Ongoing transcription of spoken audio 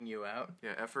you out.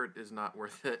 Yeah, effort is not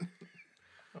worth it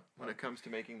when it comes to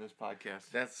making this podcast.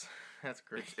 That's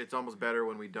great. It's almost better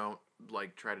when we don't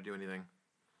like try to do anything.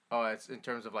 Oh, it's in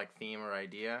terms of like theme or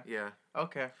idea. Yeah.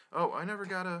 Okay. Oh, I never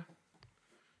got a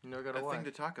what? thing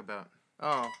to talk about.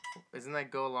 Oh, isn't that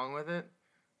go along with it?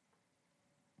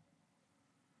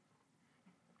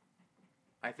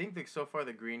 I think that so far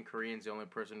the Green Korean's the only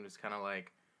person who's kind of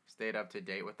like stayed up to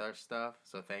date with our stuff.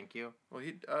 So thank you. Well,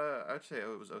 I'd say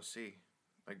it was OC.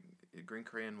 Like Green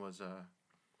Korean was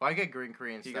Well, I get Green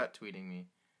Korean stop tweeting me.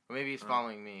 Or maybe he's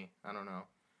following me. I don't know.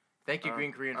 Thank you,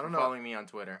 Green Korean, for following me on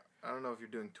Twitter. I don't know if you're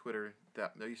doing Twitter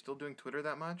that. Are you still doing Twitter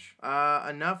that much?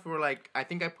 Enough where like I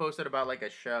think I posted about like a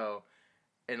show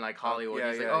in like Hollywood.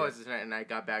 He's like, oh, is this night? And I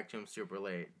got back to him super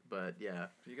late. But yeah.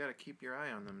 So you gotta keep your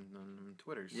eye on them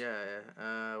Twitters.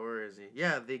 Yeah. Where is he?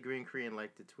 Yeah, the Green Korean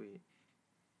liked to tweet.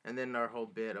 And then our whole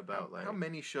bit about how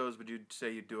many shows would you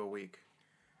say you do a week?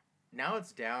 Now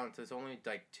it's down, so it's only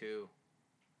like 2.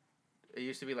 It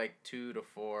used to be like 2 to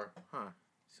 4. Huh.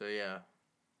 So yeah.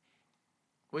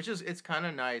 Which is, it's kind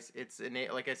of nice. It's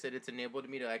like I said, it's enabled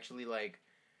me to actually like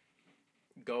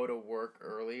go to work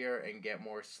earlier and get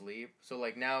more sleep. So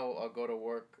like now I'll go to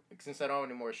work, since I don't have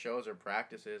any more shows or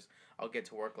practices, I'll get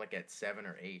to work like at 7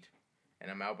 or 8. And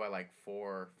I'm out by like 4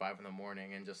 or 5 in the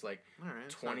morning, and just like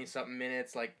 20-something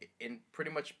minutes, like in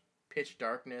pretty much pitch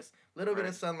darkness, little bit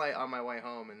of sunlight on my way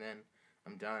home, and then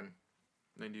I'm done.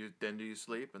 Then do you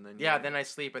sleep, and then then I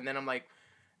sleep, and then I'm like,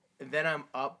 and then I'm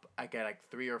up. I get like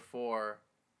 3 or 4,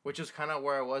 which is kind of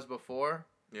where I was before.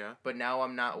 Yeah. But now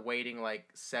I'm not waiting like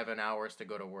 7 hours to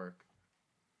go to work.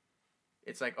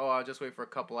 It's like, oh, I'll just wait for a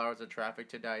couple hours of traffic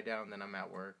to die down, then I'm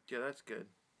at work. Yeah, that's good.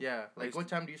 Yeah, like what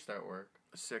time do you start work?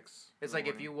 6. It's like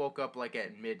if you woke up like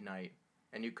at midnight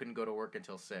and you couldn't go to work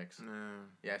until 6. No.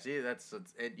 Yeah, see,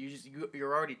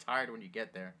 you're already tired when you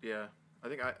get there. Yeah, I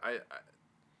think I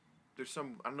there's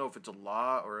some, I don't know if it's a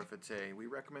law or if it's we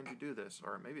recommend you do this,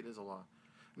 or maybe it is a law.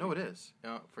 No, it is.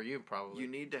 No, for you probably. You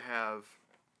need to have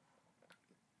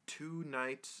 2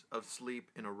 nights of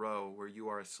sleep in a row where you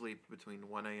are asleep between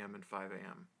 1 a.m. and 5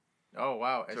 a.m. Oh,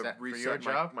 wow. Is that for your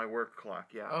job? My work clock,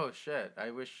 yeah. Oh, shit.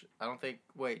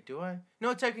 Wait, do I?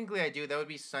 No, technically I do. That would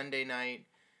be Sunday night,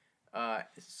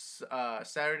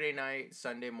 Saturday night,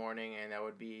 Sunday morning, and that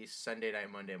would be Sunday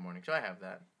night, Monday morning. So I have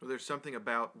that. Well, there's something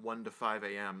about 1 to 5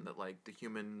 a.m. that, like, a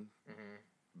human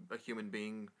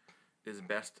being is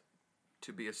best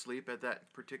to be asleep at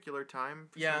that particular time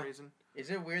for some reason. Is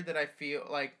it weird that I feel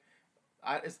like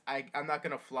I'm not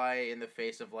going to fly in the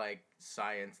face of, like,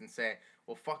 science and say,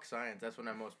 well, fuck science, that's when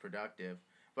I'm most productive.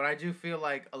 But I do feel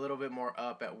like a little bit more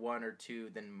up at 1 or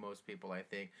 2 than most people, I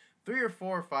think. 3 or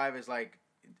 4 or 5 is like,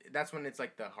 that's when it's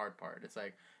like the hard part. It's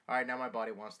like, all right, now my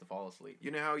body wants to fall asleep.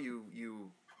 You know how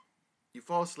you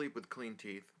fall asleep with clean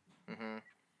teeth, mm-hmm.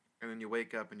 and then you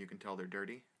wake up and you can tell they're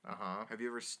dirty? Uh-huh. Have you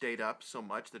ever stayed up so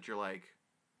much that you're like,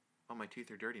 oh, my teeth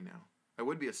are dirty now? I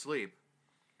would be asleep.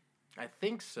 I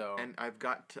think so. And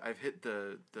I've hit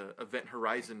the event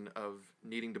horizon of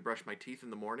needing to brush my teeth in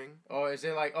the morning. Oh, is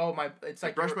it like, it's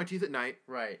like... I brush my teeth at night.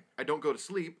 Right. I don't go to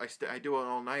sleep. I do an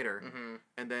all-nighter. Mm-hmm.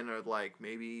 And then at like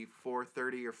maybe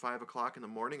 4:30 or 5 o'clock in the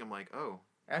morning, I'm like, oh.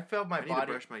 I felt my body... I need to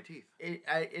brush my teeth.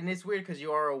 And it's weird because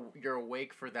you're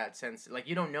awake for that sense. Like,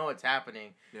 you don't know what's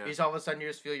happening. Yeah. You just all of a sudden you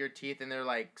just feel your teeth and they're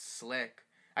like slick.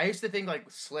 I used to think like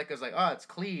slick is like, oh, it's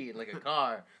clean, like a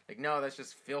car. Like, no, that's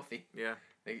just filthy. Yeah.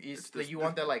 Like, you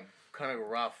want that, like, kind of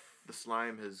rough. The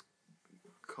slime has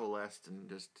coalesced and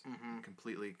just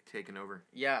completely taken over.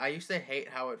 Yeah, I used to hate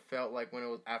how it felt like when it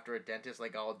was after a dentist,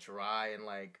 like, all dry and,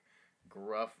 like,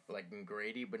 gruff, like, and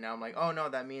grady. But now I'm like, oh, no,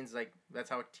 that means, like, that's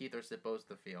how teeth are supposed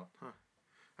to feel. Huh.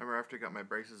 I remember after I got my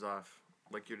braces off,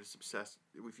 like, you're just obsessed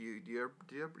with you. Do you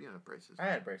have braces? I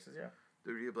had braces, yeah.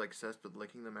 Were you, like, obsessed with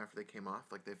licking them after they came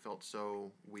off? Like, they felt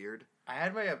so weird? I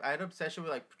had an obsession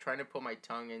with, like, trying to put my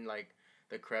tongue in, like,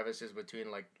 the crevices between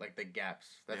like the gaps.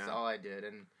 That's all I did,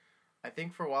 and I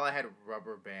think for a while I had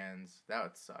rubber bands.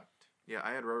 That sucked. Yeah,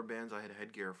 I had rubber bands. I had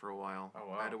headgear for a while. Oh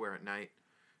wow! I had to wear at night,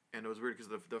 and it was weird because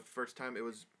the first time it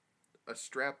was a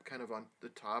strap kind of on the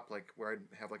top, like where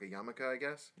I'd have like a yarmulke, I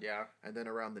guess. Yeah. And then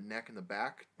around the neck and the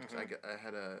back, I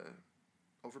had a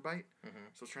overbite. Mm-hmm.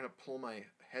 So I was trying to pull my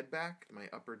head back, my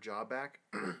upper jaw back.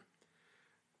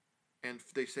 And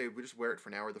they say we just wear it for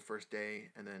an hour the first day,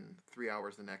 and then 3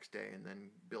 hours the next day, and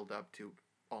then build up to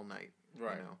all night.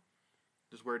 Right. You know,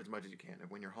 just wear it as much as you can. And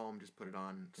when you're home, just put it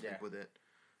on, sleep with it.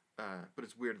 But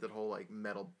it's weird that whole like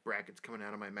metal brackets coming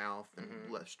out of my mouth and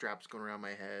straps going around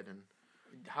my head. And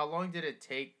how long did it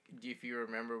take, if you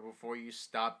remember, before you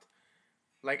stopped?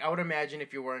 Like, I would imagine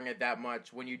if you're wearing it that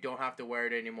much, when you don't have to wear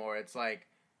it anymore, it's like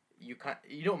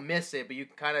you don't miss it, but you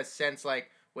kind of sense like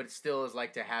what it still is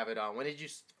like to have it on. When did you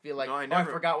feel like, No, I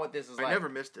forgot what this is like? I never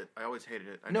missed it. I always hated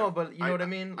it. But you know what I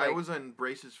mean? I was in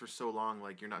braces for so long,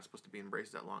 like, you're not supposed to be in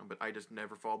braces that long, but I just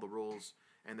never followed the rules,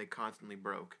 and they constantly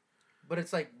broke. But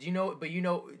it's like,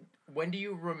 when do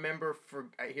you remember,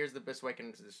 here's the best way I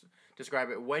can describe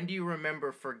it. When do you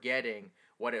remember forgetting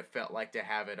what it felt like to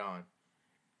have it on?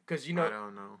 Because, I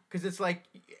don't know. Because it's like,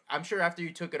 I'm sure after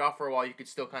you took it off for a while, you could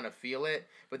still kind of feel it,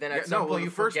 but then at some point you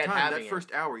forget having it. That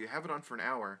first hour, you have it on for an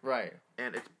hour. Right.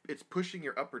 And it's pushing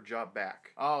your upper jaw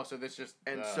back. Oh, so this just...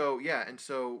 And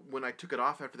so when I took it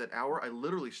off after that hour, I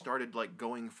literally started, like,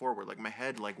 going forward. Like, my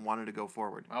head, like, wanted to go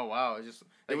forward. Oh, wow.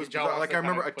 It was bizarre. Like, I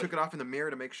remember I took it off in the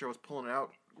mirror to make sure I was pulling it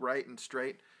out right and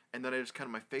straight. And then I just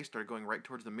my face started going right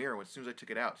towards the mirror as soon as I took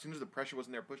it out. As soon as the pressure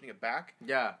wasn't there pushing it back,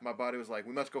 my body was like,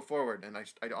 we must go forward. And I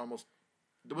almost,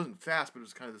 it wasn't fast, but it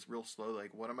was kind of this real slow,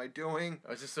 like, what am I doing?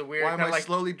 Oh, it's just a weird... Why am I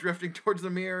slowly drifting towards the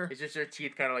mirror? It's just your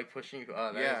teeth kind of like pushing you.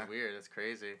 Oh, that is weird. That's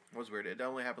crazy. It was weird. It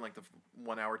only happened like the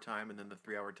 1 hour time and then the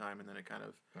 3 hour time, and then it kind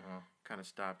of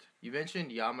stopped. You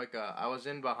mentioned yarmulke. I was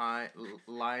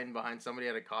line behind somebody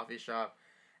at a coffee shop.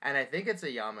 And I think it's a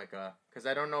yarmulke, because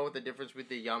I don't know what the difference with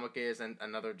the yarmulke is and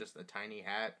another just a tiny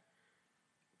hat.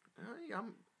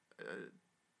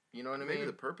 You know what I mean? Maybe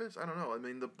the purpose? I don't know. I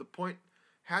mean, the point,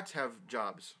 hats have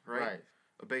jobs, right? Right.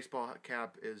 A baseball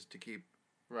cap is to keep,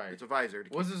 it's a visor to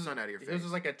keep the sun out of your face. This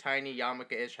is like a tiny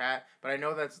yarmulke-ish hat, but I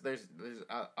know there's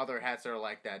other hats that are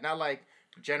like that. Not like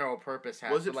general purpose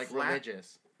hats, but like flat?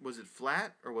 Religious. Was it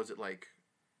flat, or was it like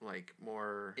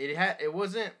more... It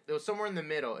was somewhere in the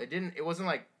middle. It wasn't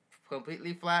like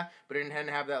completely flat, but it didn't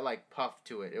have that like puff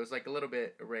to it. It was like a little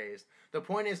bit raised. The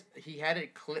point is, he had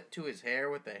it clipped to his hair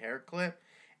with a hair clip,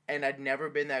 and I'd never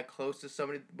been that close to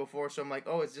somebody before, so I'm like,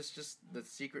 oh, is this just the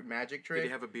secret magic trick? Did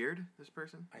he have a beard, this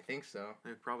person? I think so.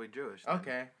 They're probably Jewish. Then.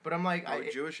 Okay, but I'm like...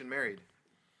 Jewish and married.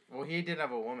 Well, he did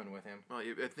have a woman with him. Well,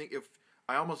 I think if...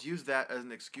 I almost used that as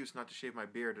an excuse not to shave my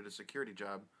beard at a security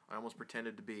job. I almost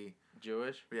pretended to be...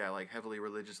 Jewish? Yeah, like heavily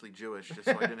religiously Jewish, just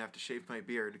so I didn't have to shave my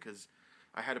beard, because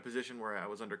I had a position where I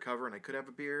was undercover and I could have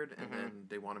a beard, and then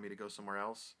they wanted me to go somewhere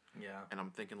else. Yeah. And I'm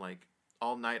thinking, like,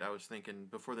 all night I was thinking,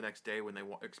 before the next day when they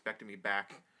expected me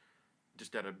back,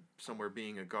 just somewhere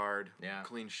being a guard,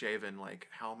 clean shaven, like,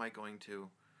 how am I going to...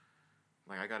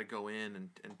 Like, I got to go in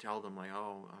and tell them, like,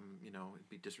 oh, it'd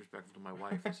be disrespectful to my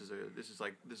wife. This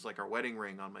is like our wedding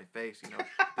ring on my face.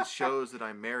 This shows that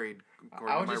I'm married.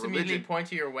 I would just immediately point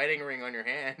to your wedding ring on your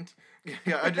hand.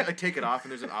 Yeah, I take it off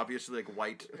and there's an obviously like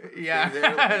white. Yeah,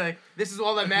 there, like, this is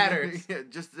all that matters. Yeah,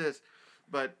 just this,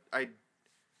 but I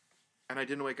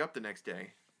didn't wake up the next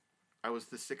day. I was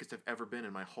the sickest I've ever been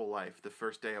in my whole life. The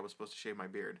first day I was supposed to shave my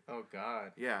beard. Oh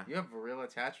God. Yeah. You have a real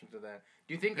attachment to that.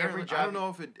 Do you think every job? I don't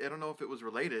know if it was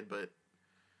related, but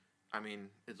I mean,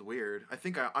 it's weird. I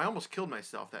think I almost killed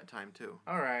myself that time too.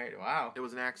 All right. Wow. It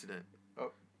was an accident.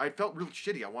 Oh. I felt real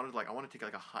shitty. I wanted to take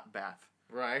like a hot bath.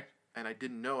 Right. And I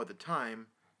didn't know at the time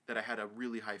that I had a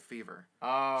really high fever.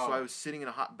 Oh. So I was sitting in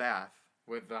a hot bath.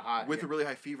 With a really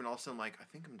high fever, and all of a sudden, like, I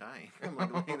think I'm dying. I'm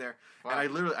like laying there, and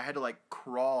I had to like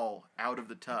crawl out of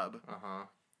the tub,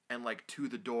 and like to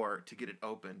the door to get it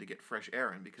open to get fresh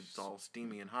air in because it's all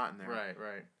steamy and hot in there. Right,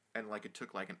 right. And like it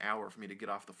took like an hour for me to get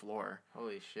off the floor.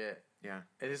 Holy shit! Yeah.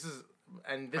 And this is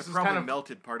probably kind of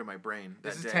melted part of my brain.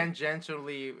 This is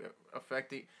tangentially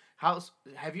affecting.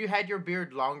 Have you had your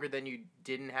beard longer than you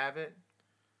didn't have it?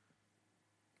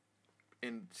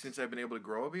 And since I've been able to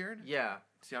grow a beard? Yeah.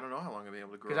 See, I don't know how long I've been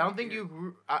able to grow. Because I don't think you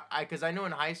grew. Because I know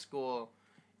in high school,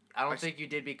 I don't think you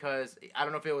did because I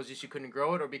don't know if it was just you couldn't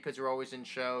grow it or because you're always in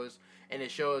shows and it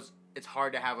shows it's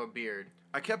hard to have a beard.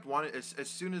 I kept wanting as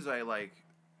soon as I like,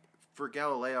 for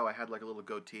Galileo I had like a little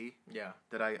goatee. Yeah.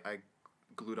 That I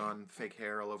glued on fake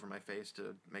hair all over my face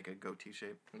to make a goatee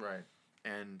shape. Right.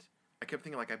 And I kept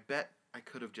thinking like I bet I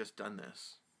could have just done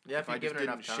this. Yeah. If I just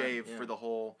didn't shave for the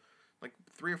whole. Like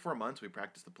 3 or 4 months, we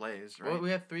practiced the plays, right? Well,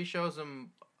 we had 3 shows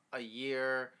a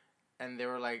year, and they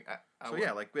were like... we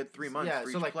had 3 months for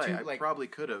each like play. I probably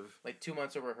could have... Like 2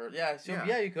 months of rehearsal.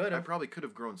 Yeah, you could have. I probably could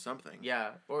have grown something.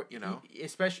 Yeah, or,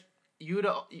 especially... You'd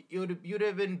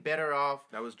have been better off...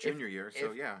 That was junior year,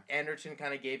 so yeah. Anderton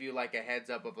kind of gave you like a heads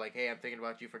up of like, hey, I'm thinking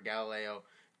about you for Galileo,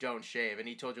 don't shave. And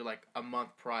he told you like a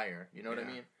month prior, you know what I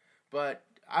mean? But,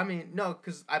 I mean, no,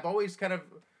 because I've always kind of...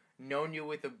 known you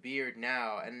with a beard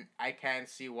now, and I can't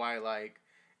see why like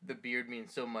the beard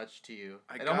means so much to you.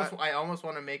 I almost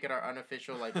want to make it our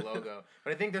unofficial like logo,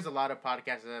 but I think there's a lot of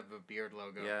podcasts that have a beard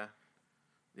logo.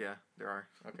 Yeah, there are.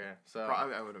 Okay, so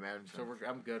I would imagine so.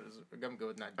 I'm good. I'm good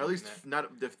with not. At least not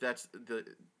if that's the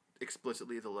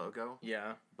explicitly the logo.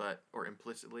 Yeah. Or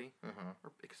implicitly. Or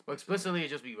explicitly. Well, explicitly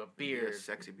it'd just be a beard. A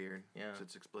sexy beard. Yeah. So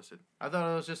it's explicit. I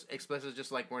thought it was just explicit,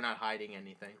 just like we're not hiding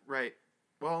anything. Right.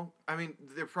 Well, I mean,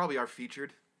 they probably are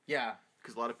featured. Yeah.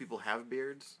 Because a lot of people have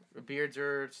beards. Beards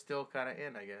are still kind of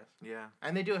in, I guess. Yeah.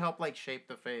 And they do help, like, shape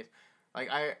the face. Like,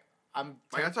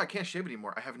 that's why I can't shave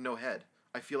anymore. I have no head.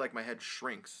 I feel like my head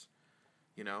shrinks.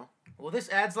 You know? Well, this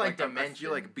adds, like dimension. I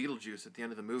feel like Beetlejuice at the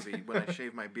end of the movie. When I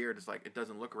shave my beard, it's like, it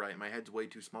doesn't look right. My head's way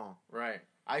too small. Right.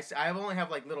 I only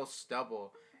have, like, little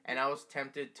stubble. And I was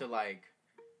tempted to, like,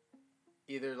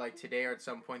 either, like, today or at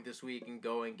some point this week and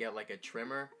go and get, like, a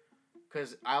trimmer.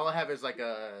 Because all I have is, like,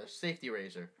 a safety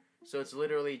razor. So it's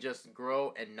literally just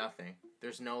grow and nothing.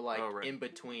 There's no, like, in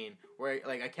between. Where,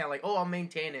 like, I can't, like, I'll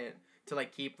maintain it to,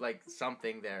 like, keep, like,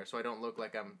 something there. So I don't look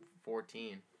like I'm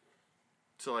 14.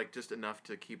 So, like, just enough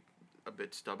to keep a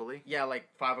bit stubbly? Yeah, like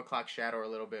 5 o'clock shadow or a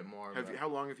little bit more. How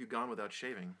long have you gone without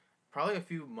shaving? Probably a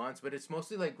few months, but it's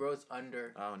mostly, like, grows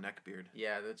under. Oh, neck beard.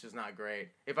 Yeah, that's just not great.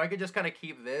 If I could just kind of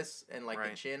keep this and, like,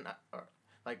 the chin, or,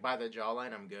 like, by the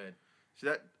jawline, I'm good.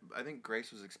 So I think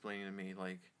Grace was explaining to me,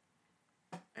 like,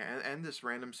 and this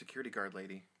random security guard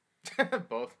lady.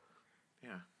 Both.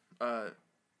 Yeah.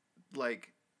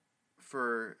 Like,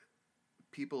 for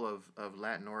people of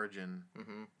Latin origin,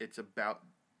 it's about,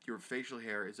 your facial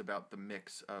hair is about the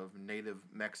mix of native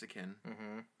Mexican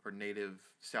or native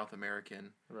South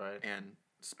American and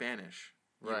Spanish.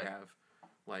 You have,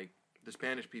 like, the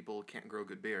Spanish people can't grow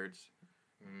good beards.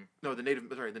 No, the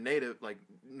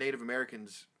Native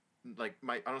Americans, like,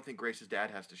 I don't think Grace's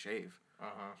dad has to shave.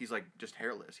 He's, like, just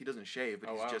hairless. He doesn't shave, but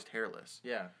he's just hairless.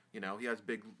 Yeah. You know, he has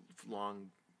big,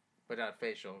 long... But not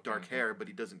facial. Dark hair, but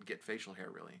he doesn't get facial hair,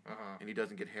 really. And he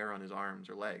doesn't get hair on his arms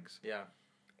or legs. Yeah.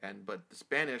 But the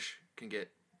Spanish can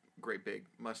get great big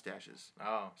mustaches.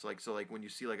 Oh. So when you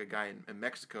see, like, a guy in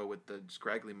Mexico with the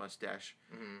scraggly mustache,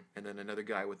 and then another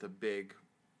guy with a big...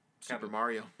 Super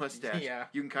Mario mustache. Yeah.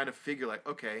 You can kind of figure, like,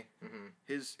 okay,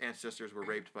 his ancestors were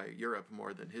raped by Europe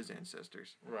more than his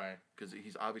ancestors. Right. Because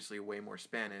he's obviously way more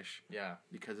Spanish. Yeah.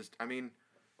 Because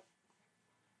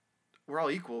we're all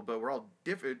equal, but we're all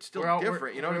different. It's still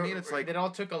different. You know what I mean? It's like it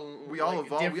all took we all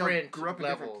evolved. We all grew up in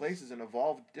different places and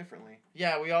evolved differently.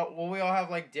 Yeah, we all have,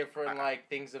 like, different like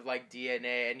things of, like,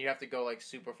 DNA, and you have to go, like,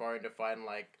 super far in to find,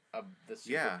 like, the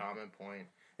super common point.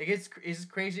 Like, it's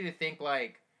crazy to think,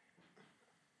 like,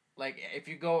 if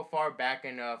you go far back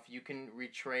enough, you can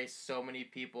retrace so many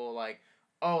people, like,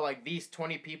 oh, like, these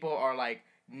 20 people are, like,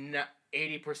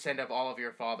 80% of all of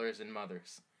your fathers and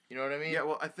mothers. You know what I mean? Yeah,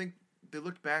 well, I think they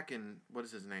looked back in, what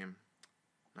is his name?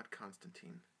 Not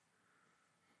Constantine.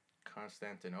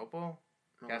 Constantinople?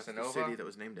 No, Casanova? That's the city that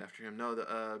was named after him. No,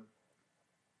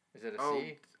 Is it a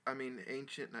sea? I mean,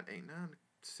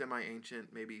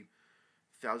 semi-ancient, maybe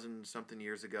 1,000-something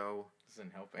years ago. This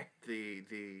isn't helping.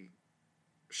 The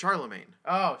Charlemagne.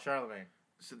 Oh, Charlemagne.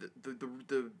 So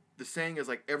the saying is,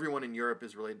 like, everyone in Europe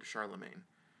is related to Charlemagne.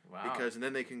 Wow. And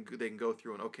then they can go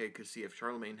through and because see if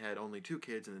Charlemagne had only 2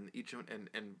 kids and then each one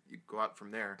and you go out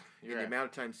from there. You're the amount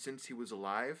of time since he was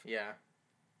alive. Yeah.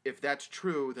 If that's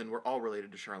true, then we're all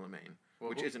related to Charlemagne,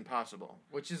 which isn't possible.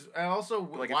 Which is also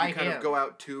like why if you kind of go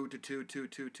out 2 to 2 2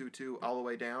 2 2 2 all the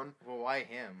way down. Well, why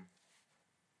him?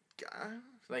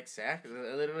 Like Sack,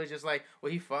 literally just like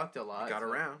he fucked a lot. He got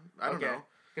around. I don't know.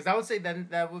 Because I would say then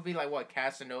that would be like what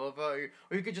Casanova,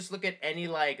 or you could just look at any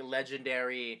like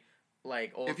legendary,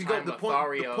 like old time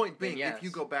Lothario. The point being, if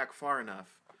you go back far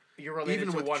enough, you're related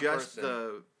even to with one just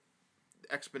person.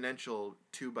 the exponential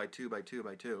 2 by 2 by 2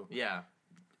 by 2. Yeah.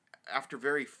 After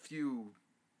very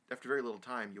little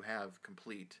time, you have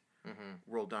complete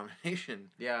world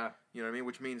domination. Yeah. You know what I mean?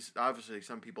 Which means obviously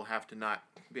some people have to not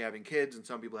be having kids, and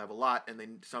some people have a lot, and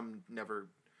then some never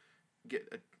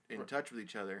get in touch with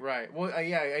each other. Right. Well,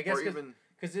 yeah, I guess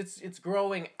because it's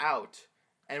growing out,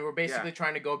 and we're basically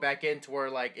trying to go back into where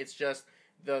like it's just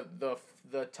the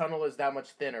tunnel is that much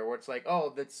thinner, where it's like,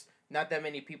 oh, that's not that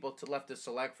many people left to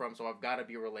select from, so I've got to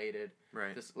be related.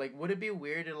 Right. Like, would it be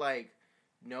weird to like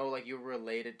know like you're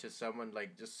related to someone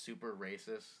like just super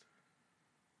racist?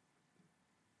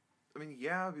 I mean,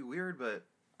 yeah, it'd be weird, but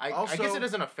I guess it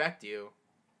doesn't affect you.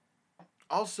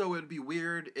 Also, it'd be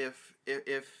weird if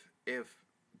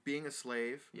being a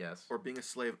slave, yes, or being a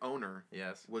slave owner,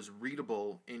 yes, was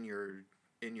readable in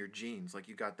your genes. Like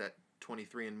you got that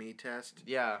 23andMe test,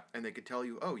 yeah, and they could tell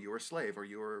you, oh, you were a slave, or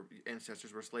your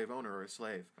ancestors were a slave owner or a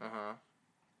slave.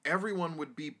 Everyone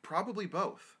would be probably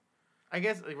both. I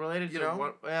guess related to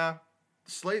what? Yeah.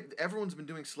 Everyone's been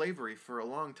doing slavery for a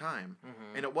long time,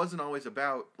 and it wasn't always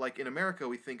about, like, in America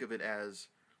we think of it as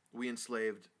we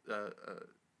enslaved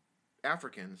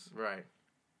Africans, right?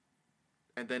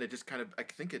 and then it just kind of, I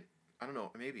think it, I don't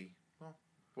know, maybe.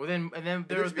 Well, then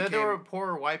there were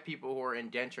poor white people who were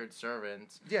indentured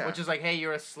servants. Yeah. Which is like, hey,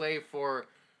 you're a slave for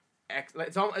X.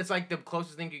 It's like the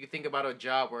closest thing you could think about a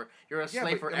job where you're a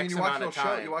slave for X amount of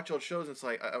time. You watch old shows, and it's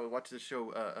like, I would watch this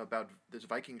show about this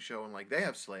Viking show, and like they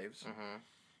have slaves,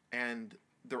 and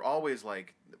they're always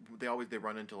like, they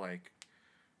run into like,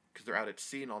 because they're out at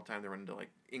sea and all the time, they run into like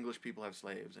English people have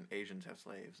slaves and Asians have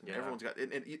slaves, and everyone's got,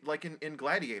 and like in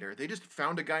Gladiator, they just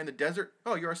found a guy in the desert.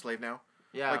 Oh, you're a slave now.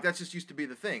 Yeah. Like, that's just used to be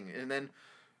the thing. And then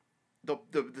the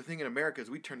thing in America is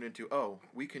we turned it into,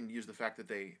 we can use the fact that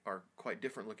they are quite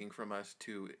different looking from us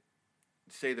to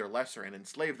say they're lesser and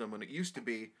enslave them, when it used to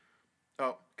be,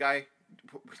 guy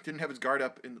didn't have his guard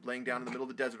up and laying down in the middle of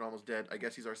the desert almost dead. I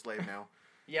guess he's our slave now.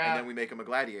 Yeah. And then we make him a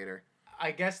gladiator.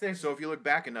 I guess there's... So if you look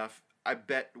back enough, I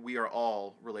bet we are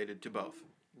all related to both.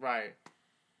 Right.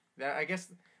 I guess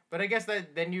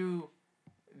that then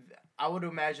I would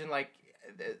imagine, like...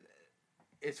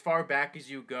 as far back as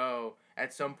you go,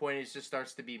 at some point it just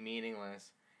starts to be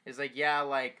meaningless. It's like,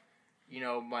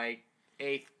 my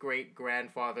 8th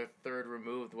great-grandfather, 3rd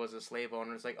removed, was a slave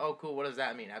owner. It's like, oh, cool, what does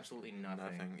that mean? Absolutely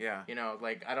nothing. Yeah.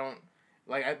 I don't...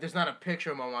 there's not a picture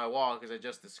of him on my wall because I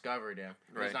just discovered him.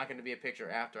 Right. There's not going to be a picture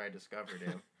after I discovered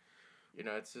him.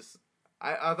 It's just...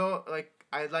 I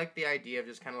like the idea of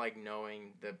just kind of, like,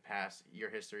 knowing the past, your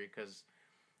history, because...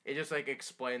 it just, like,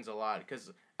 explains a lot,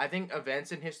 because I think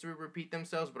events in history repeat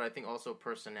themselves, but I think also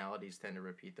personalities tend to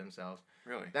repeat themselves.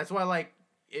 Really? That's why,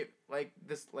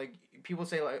 people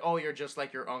say, like, oh, you're just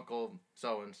like your uncle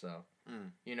so-and-so.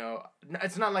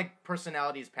 It's not like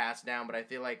personalities passed down, but I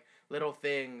feel like little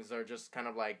things are just kind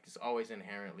of, like, just always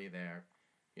inherently there,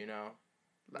 Yeah.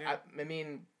 I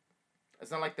mean,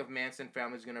 it's not like the Manson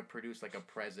family's gonna produce, like, a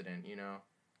president,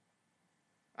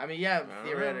 I mean, yeah,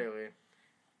 theoretically.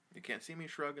 You can't see me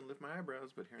shrug and lift my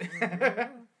eyebrows, but here I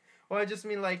am. Well, I just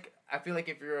mean, like, I feel like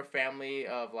if you're a family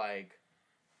of, like,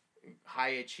 high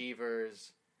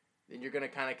achievers, then you're going to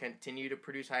kind of continue to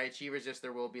produce high achievers. Just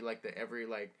there will be, like,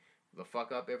 the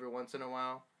fuck up every once in a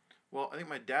while. Well, I think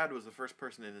my dad was the first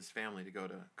person in his family to go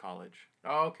to college.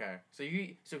 Oh, okay. So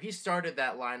he started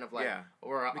that line of, like,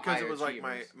 or because it was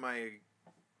achievers. Like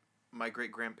my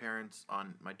great-grandparents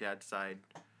on my dad's side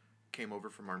came over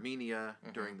from Armenia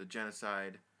during the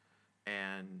genocide.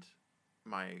 And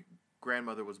my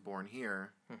grandmother was born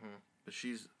here, but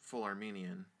she's full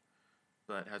Armenian,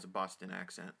 but has a Boston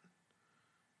accent.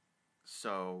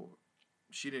 So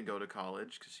she didn't go to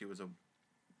college because she was a,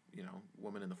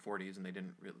 woman in the 40s, and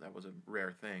that was a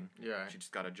rare thing. Yeah. She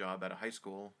just got a job at a high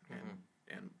school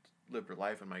and lived her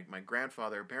life. And my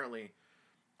grandfather, apparently,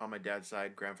 on my dad's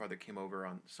side, grandfather came over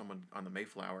on someone on the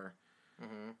Mayflower,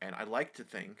 and I like to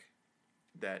think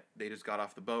that they just got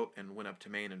off the boat and went up to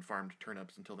Maine and farmed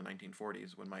turnips until the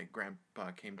 1940s when my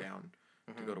grandpa came down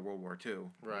to go to World War II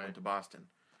and went to Boston.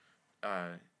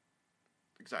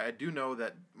 Because I do know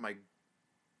that my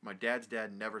dad's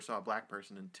dad never saw a black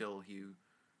person until he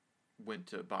went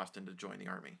to Boston to join the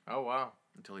Army. Oh, wow.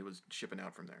 Until he was shipping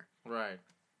out from there. Right.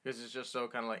 Because it's just so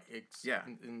kind of like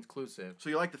inclusive. So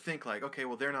you like to think like, okay,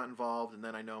 well, they're not involved, and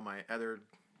then I know my other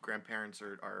grandparents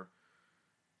are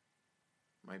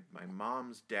my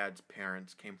mom's dad's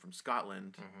parents came from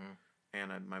Scotland,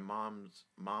 and my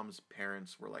mom's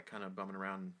parents were like kind of bumming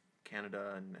around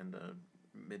Canada and the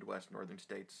Midwest northern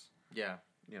states. Yeah.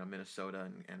 Minnesota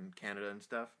and Canada and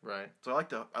stuff. Right. So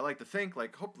I like to think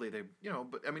like hopefully they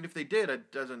but I mean if they did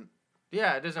it doesn't.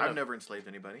 Yeah, it doesn't. I've never enslaved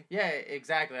anybody. Yeah,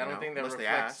 exactly. I don't think that unless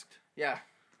reflects. They asked. Yeah.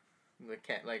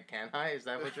 Can I? Is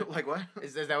that what you're... like what?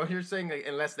 Is that what you're saying? Like,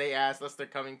 unless they ask, unless they're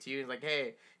coming to you and like,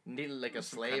 hey, need like a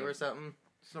slave or something?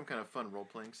 Some kind of fun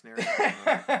role-playing scenario.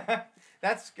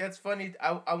 That's funny.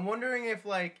 I'm wondering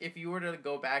if you were to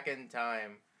go back in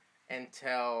time and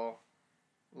tell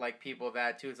like people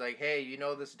that too, it's like, hey,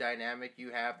 this dynamic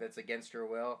you have that's against your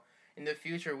will? In the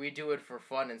future, we do it for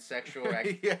fun and sexual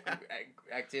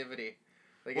activity.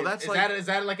 Like, well, is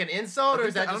that like an insult, or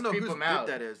is that just creep them out? I don't know whose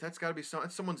bit that is. That's got to be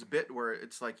someone's bit where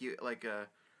it's like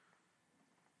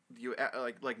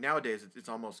like nowadays it's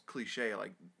almost cliche,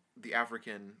 like the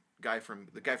African guy from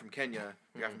Kenya,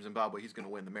 the guy from Zimbabwe, he's going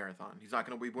to win the marathon. He's not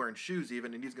going to be wearing shoes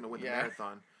even, and he's going to win the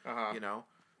marathon.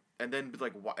 And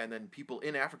then people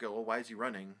in Africa, well, why is he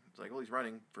running? It's like, well, he's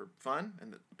running for fun.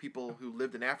 And the people who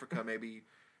lived in Africa, maybe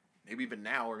even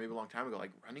now or maybe a long time ago,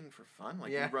 like running for fun. Like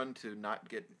we run to not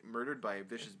get murdered by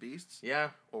vicious beasts.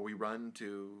 Yeah. Or we run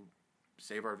to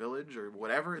save our village or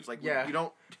whatever. It's like you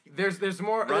don't. There's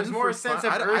more a sense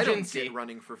of urgency. I don't get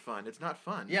running for fun. It's not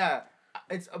fun. Yeah.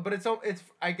 It's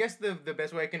I guess the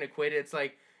best way I can equate it, it's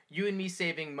like you and me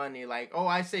saving money, like, oh,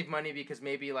 I save money because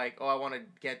maybe, like, oh, I want to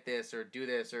get this or do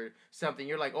this or something.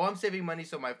 You're like, oh, I'm saving money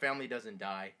so my family doesn't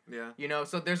die. Yeah. You know,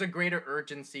 so there's a greater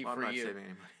urgency for you. I'm not saving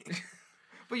any money.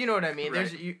 But you know what I mean.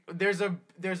 Right. There's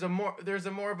a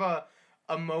more of a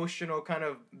emotional kind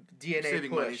of DNA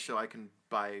saving push. money so I can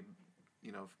buy,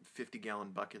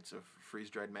 50-gallon buckets of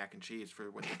freeze-dried mac and cheese for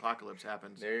when the apocalypse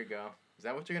happens. There you go. Is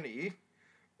that what you're gonna eat?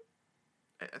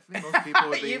 I think most people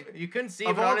would be. You couldn't see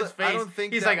it on his face. I don't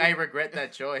think he's like, I regret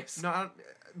that choice. No,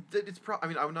 it's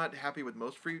I'm not happy with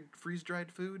most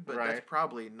freeze-dried food, but that's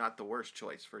probably not the worst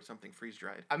choice for something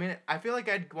freeze-dried. I mean, I feel like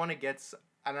I'd want to get,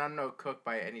 and I'm no cook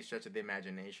by any stretch of the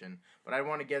imagination, but I'd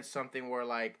want to get something where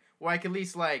I could at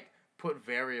least put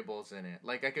variables in it.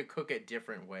 Like I could cook it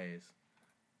different ways.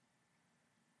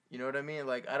 You know what I mean?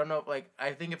 Like I don't know. Like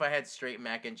I think if I had straight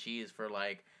mac and cheese for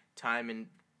time in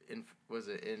was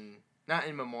it in. Not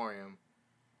in memoriam.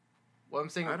 Well, I'm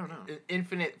saying I don't know.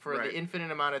 Infinite for the infinite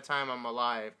amount of time I'm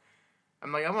alive.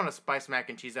 I'm like I want to spice mac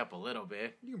and cheese up a little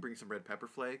bit. You can bring some red pepper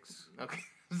flakes. Okay,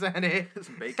 is that it?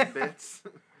 Some bacon bits.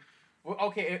 Well,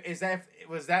 okay,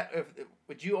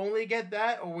 would you only get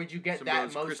that or would you get some that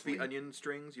of those mostly? crispy onion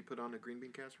strings you put on a green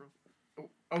bean casserole?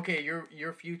 Okay,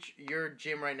 you're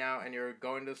Jim right now and you're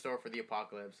going to the store for the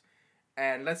apocalypse.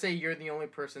 And let's say you're the only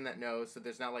person that knows, so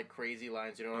there's not crazy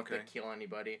lines, you don't have to kill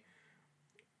anybody.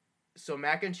 So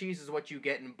mac and cheese is what you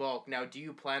get in bulk. Now, do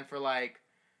you plan for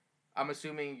I'm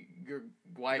assuming your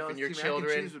wife and your children.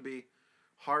 Mac and cheese would be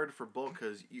hard for bulk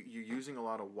because you're using a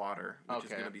lot of water, which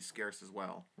is going to be scarce as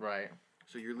well. Right.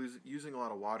 So you're using a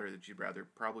lot of water that you'd rather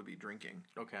probably be drinking.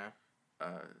 Okay.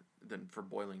 Than for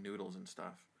boiling noodles and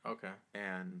stuff. Okay.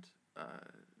 And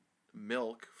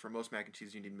milk, for most mac and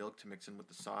cheese, you need milk to mix in with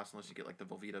the sauce, unless you get the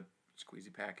Velveeta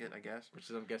squeezy packet, I guess. Which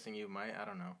is, I'm guessing you might. I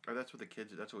don't know. Or that's what the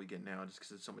kids. That's what we get now, just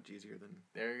because it's so much easier than.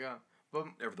 There you go. But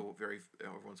every once in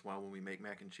a while when we make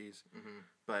mac and cheese,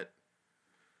 but.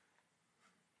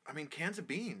 I mean, cans of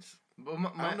beans. But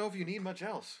I don't know if you need much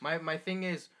else. My thing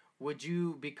is, would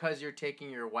you, because you're taking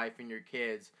your wife and your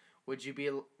kids, would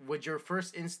your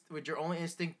only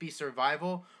instinct be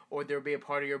survival, or would there be a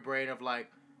part of your brain of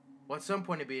well, at some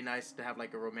point it'd be nice to have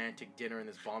a romantic dinner in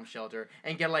this bomb shelter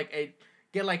and get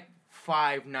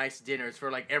 5 nice dinners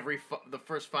for the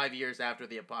first 5 years after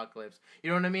the apocalypse.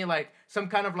 You know what I mean? Some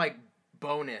kind of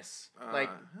bonus.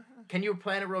 Can you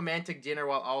plan a romantic dinner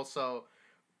while also,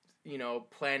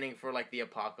 planning for the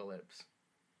apocalypse?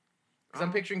 Because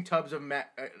I'm picturing tubs of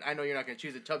I know you're not gonna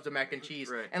choose it. Tubs of mac and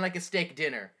cheese and a steak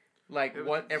dinner, on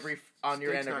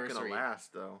your anniversary. Steak's not gonna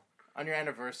last though. On your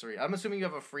anniversary, I'm assuming you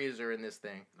have a freezer in this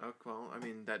thing. Oh well, I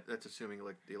mean that's assuming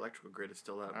the electrical grid is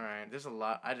still up. All right, there's a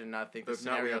lot. I did not think. If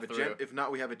not,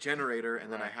 we have a generator,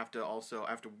 and then I have to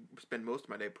spend most of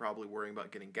my day probably worrying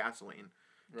about getting gasoline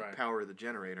to power the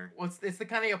generator. Well, it's the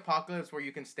kind of apocalypse where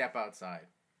you can step outside.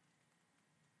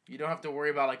 You don't have to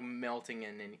worry about melting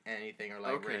in anything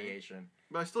or radiation.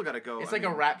 But I still gotta go. It's a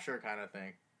rapture kind of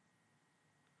thing.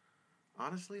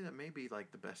 Honestly, that may be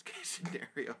the best case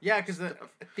scenario. Yeah, because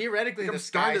theoretically the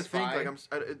sky's fine.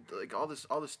 All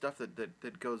this stuff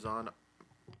that goes on.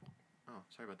 Oh,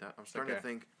 sorry about that. I'm starting to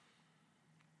think.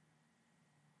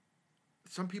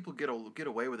 Some people get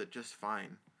away with it just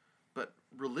fine, but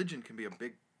religion can be a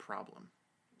big problem.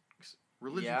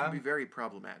 Religion can be very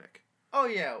problematic. Oh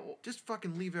yeah. Just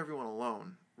fucking leave everyone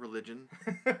alone, religion.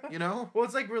 Well,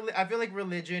 it's I feel like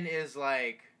religion is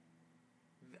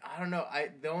I don't know.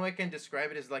 The only way I can describe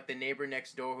it is the neighbor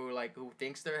next door who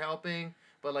thinks they're helping,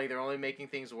 but they're only making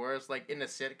things worse. In a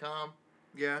sitcom.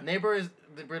 Yeah.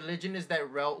 The religion is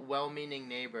that well-meaning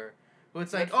neighbor who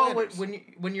it's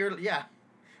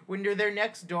when you're their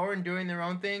next door and doing their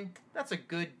own thing, that's a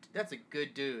good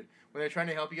dude. When they're trying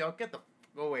to help you out, get the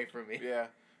fuck away from me. Yeah.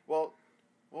 Well,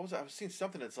 what was I was seeing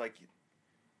something that's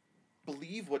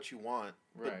believe what you want,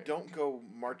 but don't go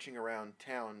marching around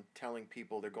town telling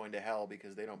people they're going to hell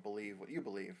because they don't believe what you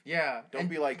believe. Yeah. Don't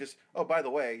be oh, by the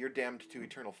way, you're damned to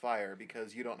eternal fire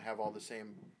because you don't have all the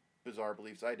same bizarre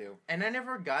beliefs I do. And I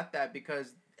never got that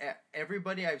because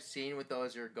everybody I've seen with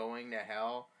those who are going to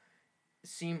hell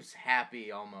seems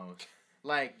happy almost.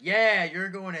 Yeah, you're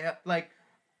going to hell.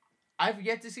 I've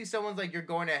yet to see someone's you're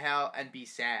going to hell and be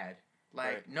sad.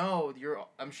 No,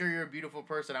 I'm sure you're a beautiful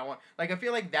person. I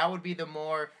feel that would be the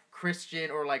more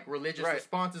Christian or religious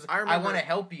responses. I want to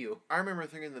help you. I remember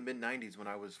thinking in the mid-90s when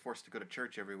I was forced to go to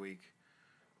church every week.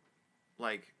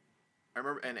 I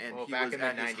remember, and he was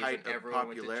at his height of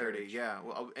popularity. Yeah,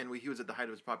 well, and he was at the height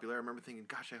of his popularity. I remember thinking,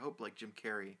 gosh, I hope Jim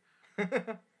Carrey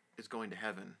is going to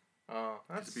heaven. Oh,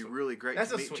 it'd be really great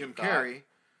to meet Jim Carrey.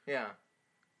 Yeah.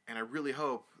 And I really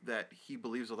hope that he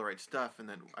believes all the right stuff, and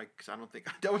then because I don't think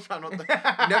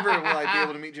never will I be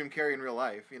able to meet Jim Carrey in real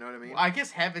life. You know what I mean? Well, I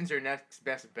guess heaven's your next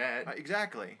best bet.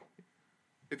 Exactly.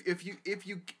 If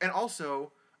you and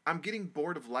also I'm getting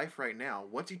bored of life right now.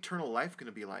 What's eternal life going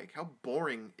to be like? How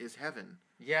boring is heaven?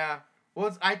 Yeah.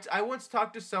 Well, I once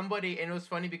talked to somebody, and it was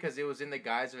funny because it was in the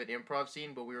guise of an improv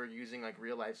scene, but we were using like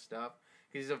real life stuff.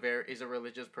 He's a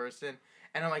religious person,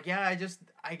 and I'm like, yeah,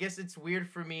 I guess it's weird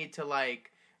for me to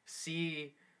like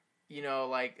see,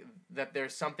 like that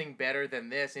there's something better than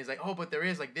this. And he's like, oh, but there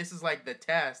is, like, this is like the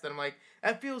test, and I'm like,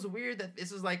 that feels weird that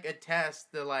this is like a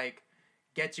test to like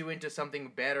get you into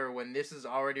something better when this is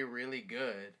already really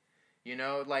good,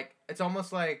 like it's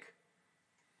almost like,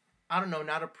 I don't know,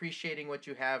 not appreciating what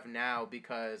you have now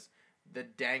because the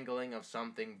dangling of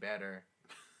something better.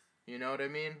 You know what I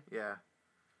mean? Yeah.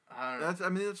 I don't know.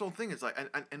 That's the whole thing. Is like,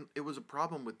 and it was a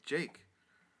problem with Jake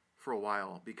for a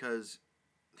while because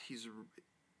he's,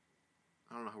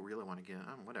 I don't know how real I want to get.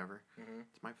 Whatever. Mm-hmm.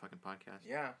 It's my fucking podcast.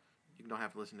 Yeah. You don't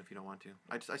have to listen if you don't want to.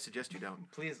 I suggest you don't.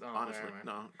 Please, honestly,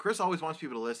 no. Chris always wants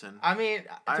people to listen. I mean,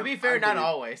 to be fair, not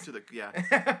always.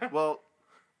 Yeah. Well,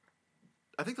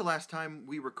 I think the last time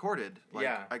we recorded,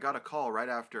 I got a call right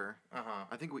after.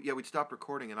 I think we'd stopped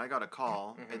recording and I got a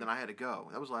call and then I had to go.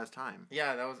 That was the last time.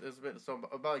 Yeah, it was a bit, so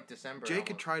about like December. Jake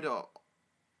had tried to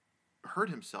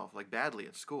hurt himself like badly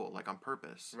at school, like on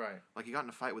purpose. Right. Like he got in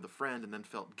a fight with a friend and then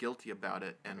felt guilty about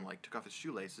it and like took off his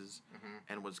shoelaces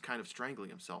and was kind of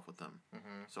strangling himself with them.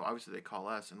 So obviously they call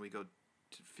us and we go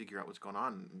to figure out what's going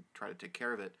on and try to take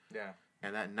care of it. Yeah.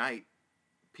 And that night,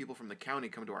 people from the county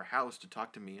come to our house to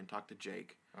talk to me and talk to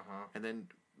Jake. And then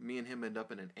me and him end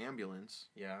up in an ambulance.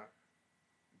 Yeah.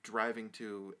 Driving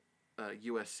to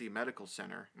USC Medical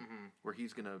Center where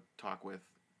he's going to talk with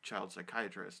child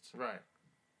psychiatrists. Right.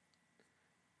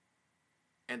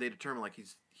 And they determined like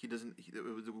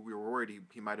we were worried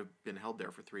he might have been held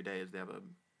there for 3 days. They have I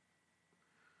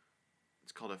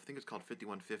think it's called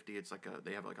 5150. It's like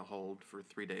they have like a hold for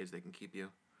 3 days they can keep you.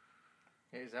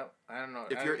 Is that, I don't know.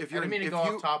 If you're I didn't mean to go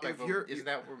off topic. Is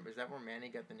that where Manny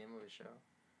got the name of his show?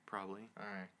 Probably. All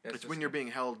right. It's when you're being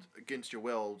held against your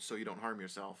will so you don't harm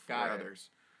yourself or others.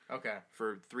 Okay.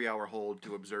 For 3-hour hold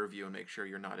to observe you and make sure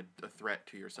you're not a threat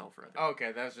to yourself or others.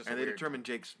 Okay, that's just. And they determined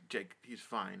Jake, he's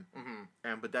fine.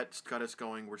 But that's got us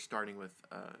going. We're starting with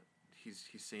he's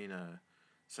seeing a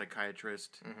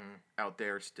psychiatrist out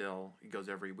there still. He goes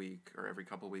every week or every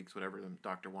couple weeks, whatever the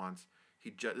doctor wants.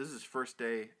 This is his first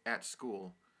day at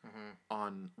school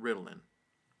on Ritalin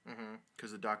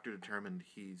because the doctor determined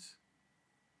he's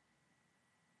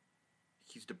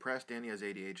depressed and he has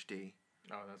ADHD.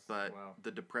 But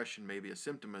the depression may be a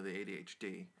symptom of the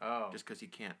ADHD. Oh. Just because he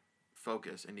can't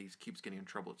focus and he keeps getting in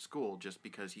trouble at school just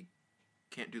because he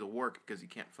can't do the work because he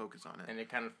can't focus on it. And it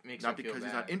kind of makes not him feel because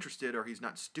he's bad. not interested or he's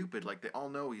not stupid. Like they all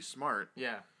know he's smart.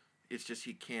 Yeah. It's just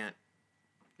he can't.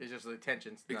 It's just the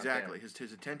attention's not exactly. There.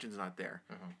 His attention's not there.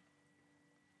 I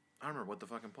don't remember what the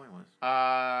fucking point was.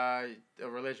 A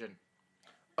religion.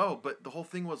 Oh, but the whole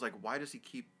thing was like, why does he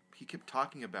kept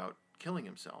talking about killing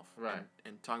himself, right?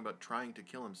 And talking about trying to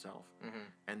kill himself.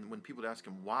 And when people would ask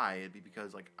him why, it'd be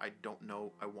because like I don't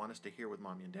know. I want us to hear with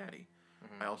mommy and daddy.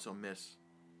 I also miss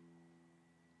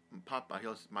Papa. He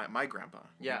was my grandpa.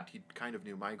 Yeah, he kind of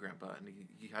knew my grandpa, and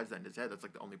he has that in his head. That's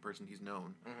like the only person he's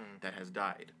known that has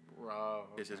died. Oh,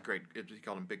 okay. Is his he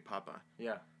called him Big Papa.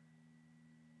 Yeah.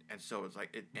 And so it's like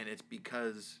and it's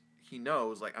because he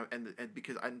knows like and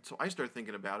because so I start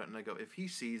thinking about it and I go, if he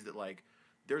sees that like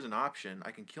there's an option,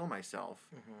 I can kill myself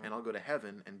and I'll go to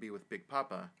heaven and be with Big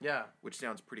Papa. Yeah. Which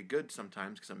sounds pretty good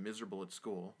sometimes because I'm miserable at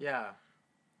school. Yeah.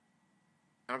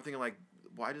 And I'm thinking like,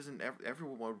 why doesn't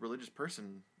everyone, a religious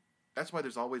person, that's why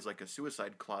there's always like a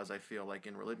suicide clause, I feel like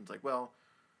in religions, like, well,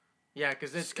 yeah,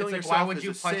 because it's killing like, yourself why would is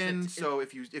you a sin. So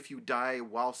if you die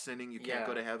while sinning, you can't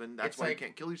go to heaven. That's why you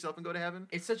can't kill yourself and go to heaven.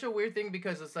 It's such a weird thing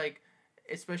because it's like,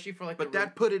 especially for like. But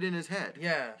that put it in his head.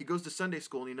 Yeah. He goes to Sunday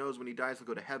school and he knows when he dies he'll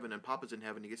go to heaven and Papa's in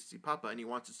heaven. He gets to see Papa and he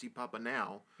wants to see Papa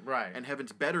now. Right. And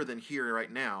heaven's better than here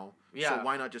right now. Yeah. So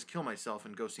why not just kill myself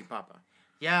and go see Papa?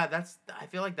 Yeah, I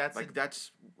feel like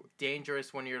that's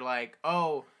dangerous when you're like,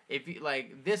 oh, if you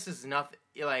like this is nothing,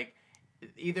 like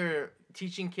either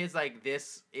teaching kids like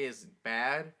this is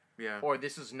bad. Yeah. Or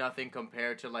this is nothing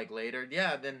compared to like later.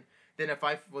 Yeah. Then if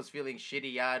I was feeling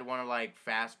shitty, yeah, I'd want to like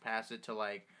fast pass it to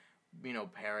like,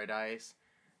 paradise.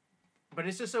 But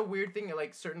it's just a weird thing,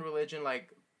 like certain religion,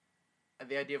 like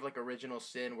the idea of like original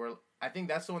sin, where I think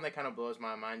that's the one that kind of blows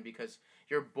my mind because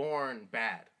you're born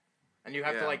bad and you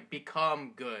have to like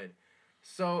become good.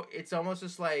 So it's almost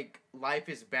just like life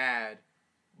is bad,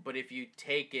 but if you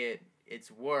take it, it's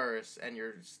worse and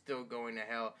you're still going to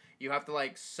hell. You have to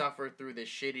like suffer through this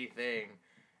shitty thing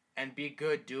and be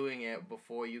good doing it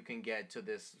before you can get to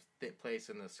this place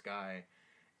in the sky.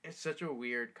 It's such a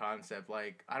weird concept.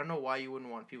 Like, I don't know why you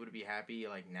wouldn't want people to be happy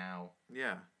like now.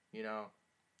 Yeah. You know?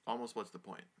 Almost what's the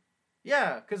point?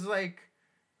 Yeah, cuz like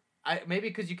maybe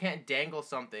cuz you can't dangle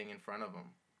something in front of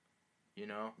them. You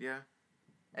know? Yeah.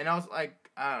 And I was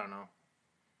like, I don't know.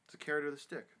 It's a carrot or the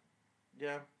stick.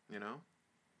 Yeah. You know?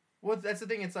 Well, that's the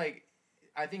thing. It's like,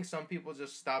 I think some people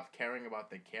just stopped caring about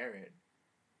the carrot.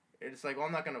 It's like, well,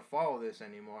 I'm not going to follow this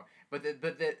anymore. But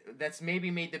that's maybe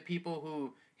made the people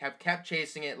who have kept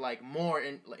chasing it, like, more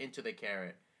into the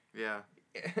carrot. Yeah.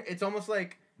 It's almost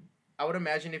like, I would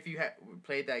imagine if you had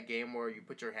played that game where you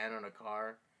put your hand on a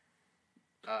car.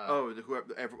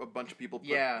 A bunch of people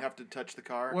have to touch the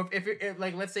car. Well, if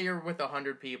like, let's say you're with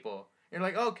 100 people. You're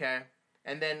like, okay.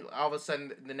 And then all of a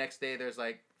sudden, the next day, there's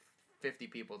like 50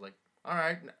 people. Like, all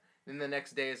right. Then the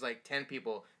next day is like 10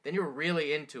 people. Then you're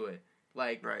really into it.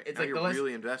 Like, right. It's now like you're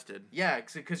really invested. Yeah,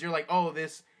 because you're like, oh,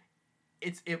 this.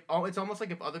 It's almost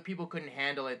like if other people couldn't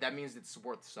handle it, that means it's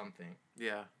worth something.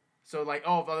 Yeah. So like,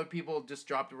 oh, if other people just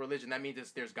dropped a religion, that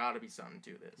means there's got to be something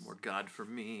to this. More God for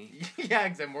me. Yeah,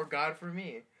 exactly. More God for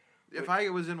me. If I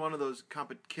was in one of those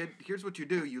here's what you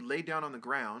do: you lay down on the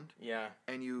ground. Yeah.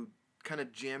 And you kind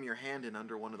of jam your hand in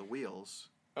under one of the wheels.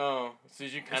 Oh, so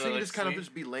you kind of just kind of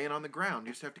just be laying on the ground.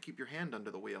 You just have to keep your hand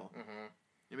under the wheel. Mm-hmm.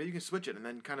 Maybe you can switch it and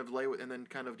then kind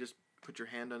of just put your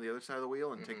hand on the other side of the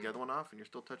wheel and take the other one off, and you're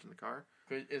still touching the car.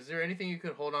 Is there anything you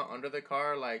could hold on under the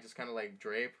car, like just kind of like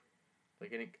drape?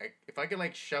 Like if I could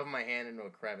like shove my hand into a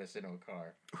crevice into a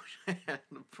car.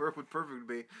 Perfect would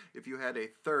be if you had a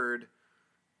third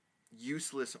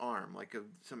useless arm, like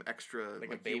some extra,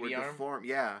 like a baby arm. Deformed.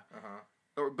 Yeah.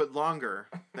 But longer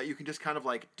that you can just kind of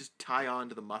like just tie on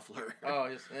to the muffler. Oh,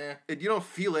 just You don't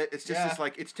feel it. It's just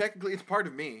like it's technically it's part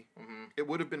of me. Mm-hmm. It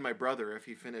would have been my brother if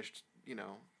he finished,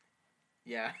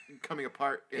 Yeah. coming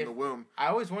apart in the womb. I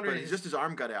always wondered. But just his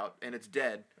arm got out and it's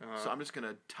dead. So I'm just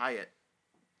gonna tie it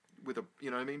with a,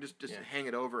 you know what I mean? Just hang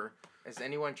it over. Has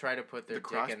anyone tried to put their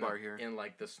dick in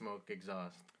like the smoke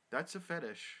exhaust? That's a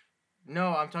fetish.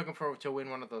 No, I'm talking to win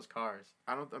one of those cars.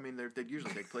 They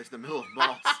usually take place in the middle of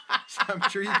malls. So I'm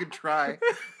sure you could try,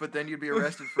 but then you'd be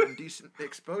arrested for indecent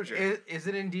exposure. Is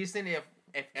it indecent if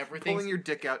everything's... Pulling your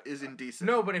dick out is indecent.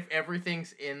 No, but if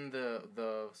everything's in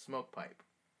the smoke pipe.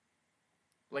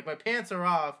 Like, my pants are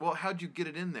off. Well, how'd you get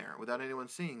it in there without anyone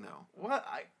seeing, though? What?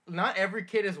 Not every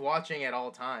kid is watching at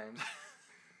all times.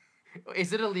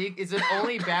 Is it illegal? Is it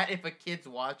only bad if a kid's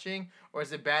watching, or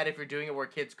is it bad if you're doing it where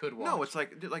kids could watch? No, it's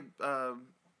like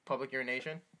public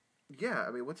urination. Yeah,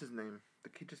 I mean, what's his name? The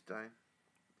kid just died.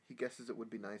 He guesses it would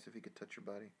be nice if he could touch your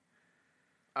body.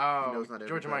 Oh,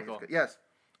 George Michael. Yes,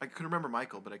 I couldn't remember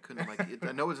Michael, but I couldn't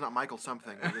I know it's not Michael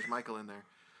something. There's Michael in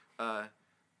there.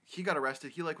 He got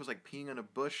arrested. He was peeing in a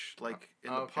bush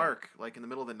in the park, in the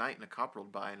middle of the night, and a cop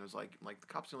rolled by, and it was like the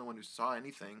cop's the only one who saw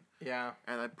anything. Yeah.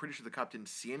 And I'm pretty sure the cop didn't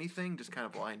see anything. Just kind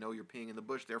of, I know you're peeing in the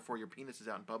bush, therefore your penis is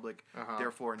out in public.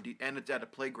 Therefore, and it's at a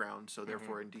playground, so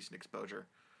therefore indecent exposure.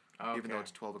 Okay. Even though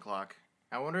it's 12:00.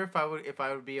 I wonder if it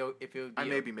would be. I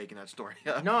may be making that story.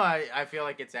 No, I feel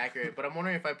like it's accurate, but I'm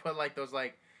wondering if I put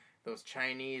those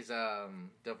Chinese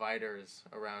dividers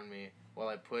around me while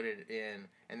I put it in,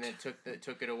 and then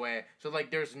took it away. So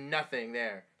there's nothing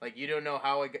there. You don't know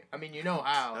how you know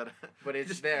how, but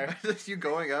it's there. Just you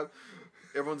going up,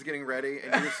 everyone's getting ready,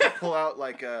 and you just pull out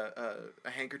a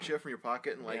handkerchief from your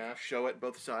pocket and show it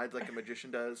both sides like a magician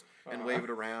does, and wave it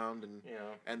around, and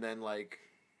and then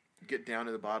get down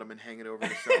to the bottom and hang it over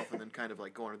yourself, and then kind of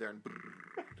go under there and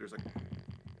there's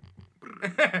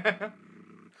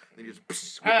then you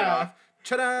just whip it off,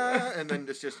 ta-da, and then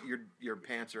it's just your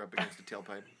pants are up against the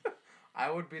tailpipe. I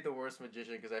would be the worst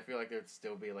magician because I feel like there'd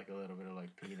still be a little bit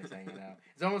of penis hanging out.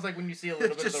 It's almost like when you see a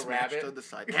little bit of the rabbit to the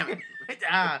side. Damn it! It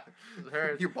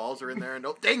hurts. Your balls are in there, and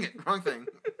dang it, wrong thing.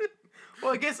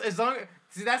 Well, I guess that's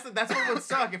what would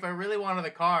suck. If I really wanted the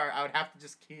car, I would have to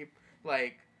just keep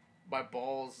my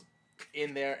balls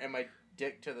in there and my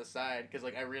dick to the side because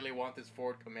I really want this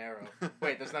Ford Camaro.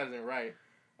 Wait, that's not even right.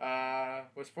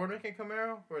 Was Ford making a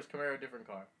Camaro, or is Camaro a different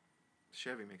car?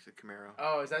 Chevy makes a Camaro.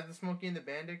 Oh, is that the Smokey and the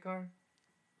Bandit car?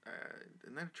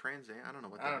 Isn't that a Trans Am? I don't know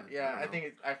what that is. Yeah, I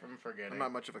think I'm forgetting. I'm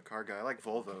not much of a car guy. I like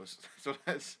Volvos. So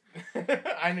that's...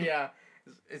 I know, yeah.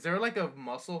 Is there a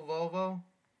muscle Volvo?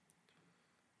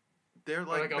 They're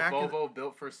or a Volvo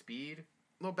built for speed?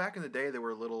 Well, back in the day, they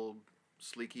were little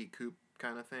sleeky coupe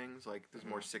kind of things. There's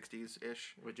more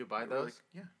 60s-ish. Would you buy those?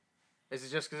 Yeah. Is it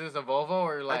just because it's a Volvo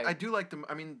or like? I do like them.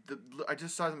 I mean, I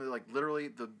just saw them like literally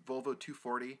the Volvo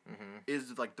 240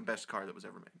 is like the best car that was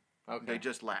ever made. Okay. They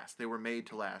just last. They were made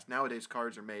to last. Nowadays,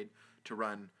 cars are made to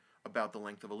run about the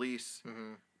length of a lease,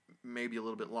 maybe a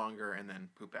little bit longer, and then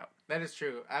poop out. That is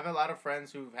true. I have a lot of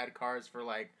friends who've had cars for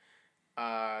like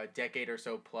a decade or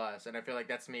so plus, and I feel like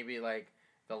that's maybe like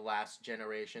the last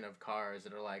generation of cars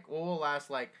that are like, well, will last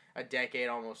like a decade,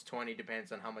 almost 20,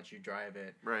 depends on how much you drive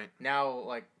it. Right. Now,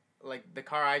 like the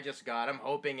car I just got, I'm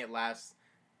hoping it lasts.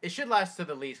 It should last to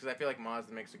the least because I feel like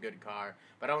Mazda makes a good car,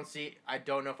 but I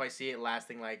don't know if I see it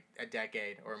lasting like a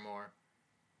decade or more.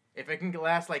 If it can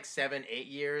last like 7, 8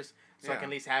 years, so I can at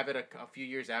least have it a few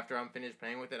years after I'm finished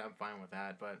playing with it, I'm fine with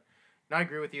that. But no, I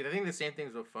agree with you. I think the same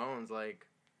things with phones, like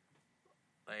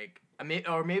I mean,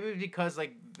 or maybe because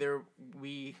like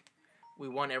we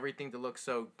want everything to look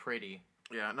so pretty.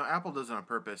 Yeah, no, Apple does it on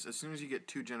purpose. As soon as you get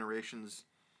 2 generations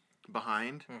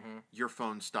behind, your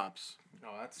phone stops.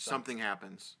 Oh, that's something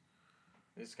happens.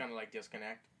 It's kind of like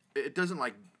disconnect. It doesn't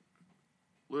like.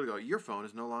 Literally, your phone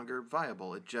is no longer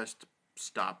viable. It just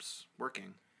stops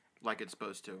working, like it's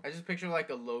supposed to. I just picture like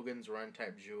a Logan's Run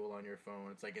type jewel on your phone.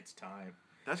 It's like it's time.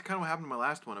 That's kind of what happened to my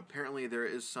last one. Apparently, there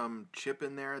is some chip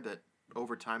in there that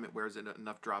over time it wears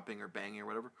enough dropping or banging or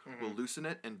whatever will loosen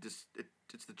it, and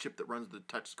it's the chip that runs the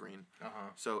touch screen.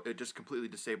 So it just completely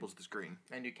disables the screen.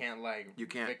 And you can't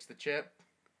fix the chip.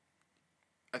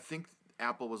 I think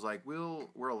Apple was like,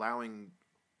 we're allowing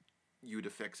you to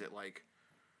fix it, like,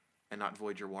 and not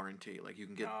void your warranty. Like you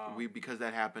can get because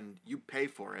that happened, you pay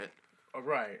for it. Oh,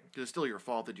 right. Because it's still your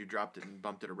fault that you dropped it and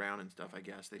bumped it around and stuff. I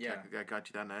guess they got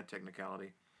you down that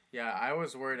technicality. Yeah, I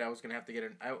was worried I was gonna have to get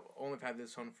I only have had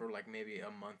this phone for like maybe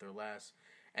a month or less,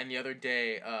 and the other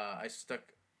day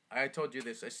I told you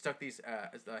this. I stuck these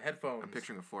headphones. I'm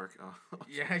picturing a fork. Oh.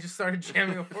 Yeah, I just started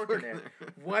jamming a fork in it.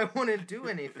 Why wouldn't it do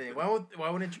anything? Why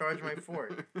wouldn't it charge my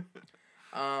fork?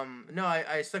 No,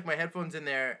 I stuck my headphones in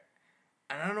there,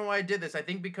 and I don't know why I did this. I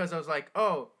think because I was like,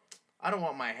 oh, I don't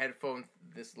want my headphone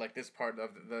this part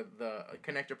of the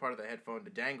connector part of the headphone to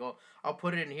dangle. I'll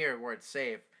put it in here where it's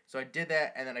safe. So I did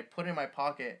that, and then I put it in my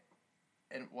pocket,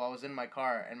 and while I was in my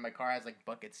car, and my car has like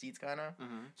bucket seats kind of.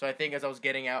 So I think as I was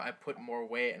getting out, I put more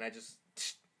weight, and it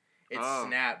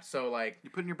snapped. So like you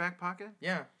put it in your back pocket?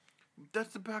 Yeah,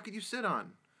 that's the pocket you sit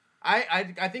on.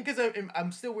 I think because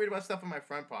I'm still weird about stuff in my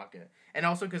front pocket, and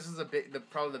also because this is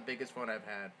probably the biggest phone I've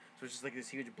had. So it's just like this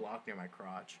huge block near my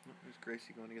crotch. There's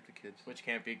Gracie going to get the kids, which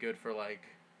can't be good for like.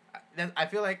 I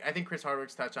think Chris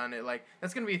Hardwick's touched on it. Like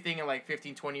that's gonna be a thing in like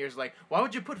 15, 20 years. Like, why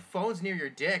would you put phones near your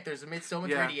dick? There's so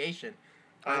much radiation.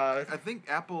 I think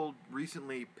Apple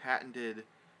recently patented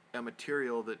a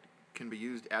material that can be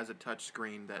used as a touch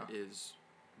screen that is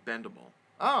bendable.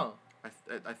 Oh.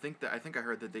 I think I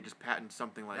heard that they just patented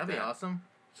something like That'd be awesome.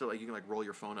 So like you can like roll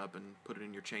your phone up and put it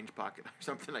in your change pocket or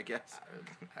something. I guess.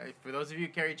 For those of you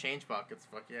who carry change pockets,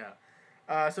 fuck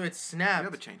yeah. So it's snapped. You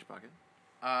have a change pocket.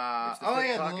 The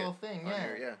little thing, yeah.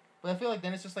 Here, yeah. But I feel like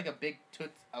then it's just like a big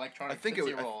electronic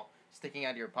Tootsie Roll sticking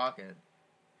out of your pocket.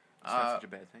 It's not such a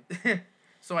bad thing.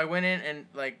 So I went in and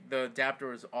like the adapter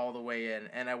was all the way in,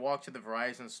 and I walked to the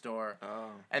Verizon store,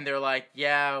 and they're like,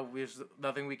 "Yeah, there's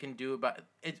nothing we can do about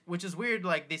it," which is weird.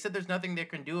 Like they said, there's nothing they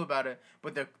can do about it,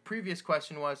 but the previous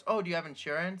question was, "Oh, do you have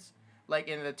insurance?" Like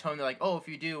in the tone, they're like, "Oh, if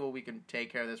you do, well, we can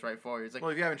take care of this right for you." It's like,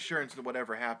 well, if you have insurance,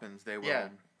 whatever happens, they will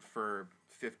for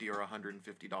 $50 or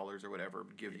 $150 or whatever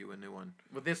give you a new one.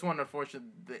 With this one,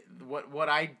 unfortunately, what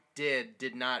I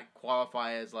did not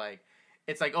qualify as like,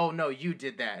 it's like, oh no, you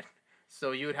did that,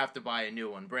 so you would have to buy a new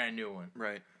one, brand new one.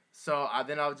 Right. So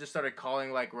then I just started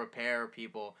calling like repair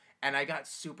people, and I got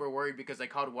super worried because I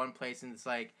called one place and it's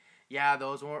like, yeah,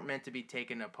 those weren't meant to be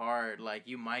taken apart. Like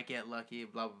you might get lucky,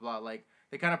 blah blah blah. Like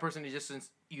the kind of person who just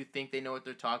you think they know what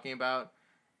they're talking about,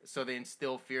 so they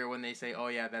instill fear when they say, oh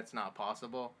yeah, that's not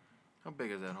possible. How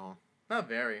big is that hole? Not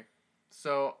very.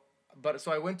 So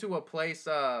I went to a place,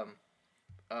 I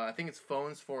think it's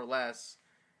Phones for Less,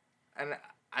 and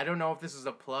I don't know if this is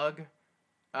a plug,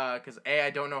 because I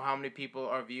don't know how many people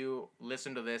of you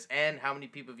listen to this, and how many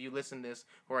people of you listen to this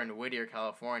who are in Whittier,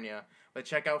 California. But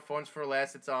check out Phones for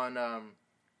Less. It's on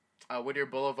Whittier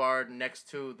Boulevard next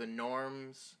to the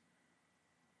Norms.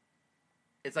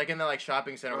 It's like in the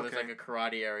shopping center where there's like a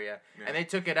karate area, and they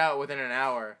took it out within an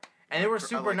hour. And they were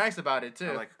super nice about it,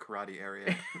 too. I like a karate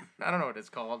area. I don't know what it's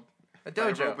called. A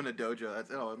dojo. I open a dojo.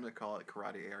 I'm going to call it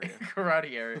karate area.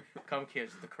 Karate area. Come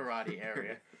kids, the karate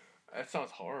area. That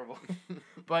sounds horrible.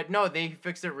 But no, they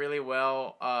fixed it really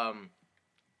well.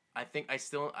 I think I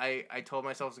told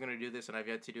myself I was going to do this, and I've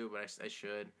yet to do it, but I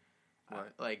should.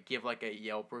 What? Give a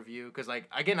Yelp review. Because,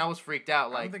 again, I was freaked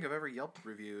out. I don't think I've ever Yelp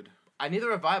reviewed.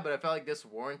 neither have I, but I felt like this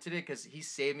warranted it because he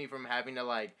saved me from having to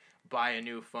like buy a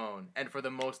new phone, and for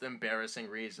the most embarrassing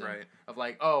reason, right? Of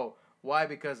like, oh, why?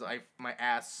 Because my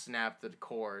ass snapped the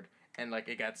cord and like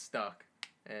it got stuck,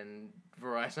 and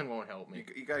Verizon won't help me.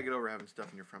 You gotta get over having stuff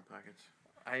in your front pockets.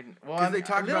 Because they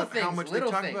talk about things, how much they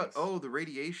talk things. about the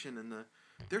radiation and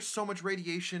there's so much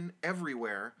radiation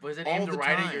everywhere. Was it aimed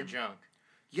right at your junk?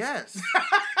 Yes,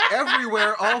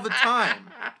 everywhere all the time.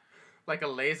 Like a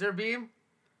laser beam.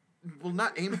 Well,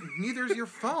 not aim. Neither is your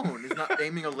phone. It's not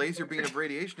aiming a laser beam of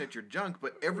radiation at your junk,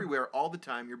 but everywhere all the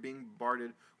time you're being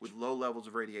bombarded with low levels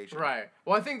of radiation. Right.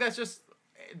 Well, I think that's just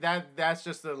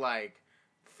a like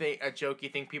thing, a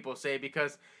jokey thing people say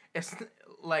because it's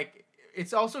like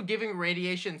it's also giving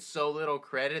radiation so little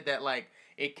credit that like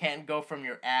it can't go from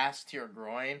your ass to your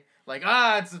groin. Like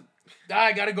I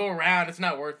gotta go around. It's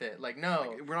not worth it. Like no,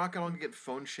 like, we're not going to get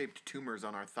phone-shaped tumors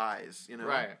on our thighs. You know,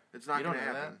 right? It's not going to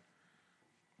happen.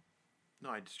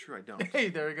 No, it's true. I don't. Hey,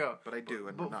 there we go. But I do,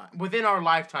 and I'm not. Within our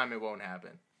lifetime, it won't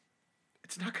happen.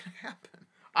 It's not going to happen.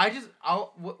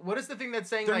 What is the thing that's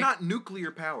saying they're like, not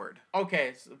nuclear powered?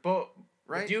 Okay, but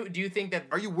right? Do you think that?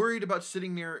 Are you worried about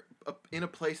sitting near in a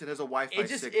place that has a Wi-Fi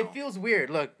signal? It feels weird.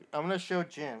 Look, I'm gonna show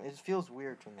Jim. It feels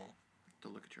weird to me. To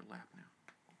look at your lap now.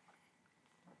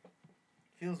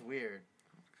 Feels weird.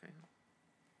 Okay.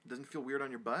 Doesn't feel weird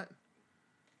on your butt?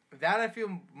 That I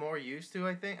feel more used to.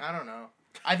 I think. I don't know.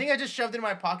 I think I just shoved it in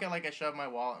my pocket like I shoved my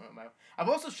wallet in my. I've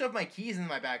also shoved my keys in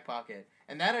my back pocket,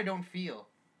 and that I don't feel,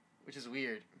 which is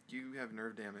weird. You have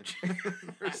nerve damage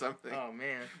or something. Oh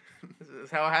man, this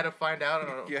is how I had to find out on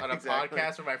a exactly.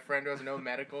 podcast where my friend has no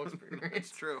medical experience.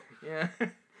 It's true. Yeah.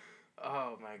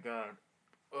 Oh my god.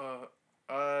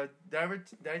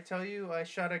 Did I tell you I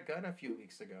shot a gun a few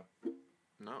weeks ago?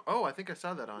 No. Oh, I think I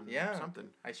saw that on something.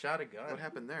 I shot a gun. What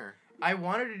happened there? I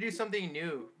wanted to do something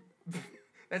new.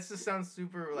 That just sounds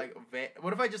super like.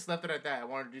 What if I just left it at that? I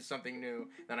wanted to do something new,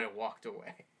 then I walked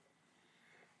away.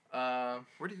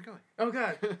 Where did you going? Oh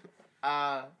god.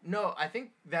 No, I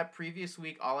think that previous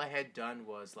week all I had done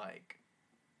was like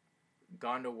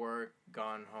gone to work,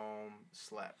 gone home,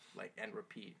 slept, like and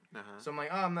repeat. Uh-huh. So I'm like,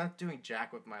 oh, I'm not doing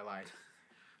jack with my life.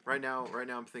 Right now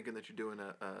I'm thinking that you're doing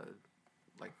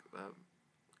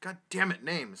God damn it,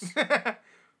 names.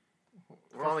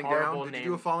 Falling down. Did you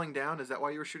do a falling down? Is that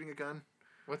why you were shooting a gun?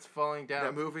 What's falling down?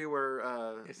 That movie where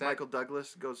Michael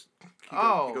Douglas goes. He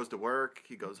goes to work.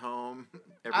 He goes home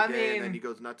every day, and then he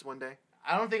goes nuts one day.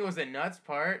 I don't think it was the nuts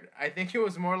part. I think it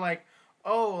was more like,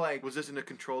 was this in a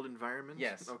controlled environment?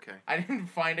 Yes. Okay. I didn't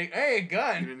find a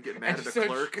gun. You didn't get mad at a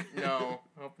clerk. No,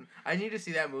 I need to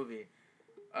see that movie.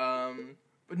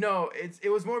 But no,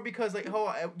 it was more because like,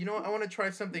 I want to try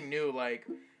something new. Like,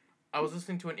 I was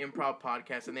listening to an improv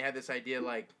podcast, and they had this idea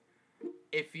like,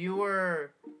 if you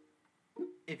were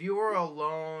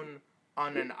alone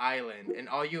on an island and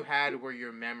all you had were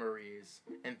your memories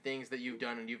and things that you've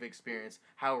done and you've experienced,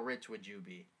 how rich would you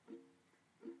be?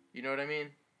 You know what I mean?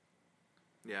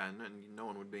 Yeah, no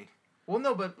one would be. Well,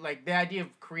 no, but like the idea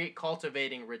of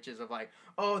cultivating riches of like,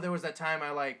 oh, there was that time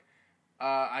I like,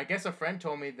 I guess a friend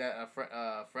told me that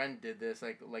a friend did this,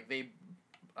 like they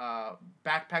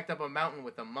backpacked up a mountain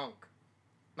with a monk.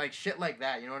 Like shit like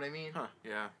that, you know what I mean? Huh,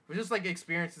 yeah. It was just like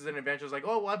experiences and adventures like,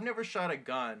 oh, well, I've never shot a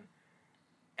gun.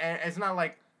 And it's not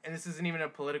like, and this isn't even a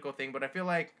political thing, but I feel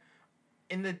like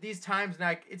in these times,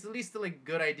 like, it's at least a like,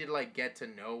 good idea to like get to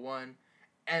know one.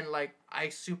 And like, I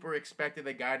super expected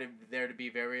the guy to be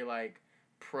very like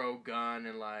pro-gun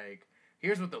and like,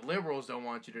 here's what the liberals don't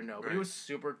want you to know. But right. He was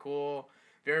super cool.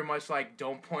 Very much like,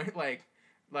 don't point, like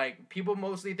people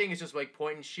mostly think it's just like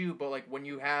point and shoot, but like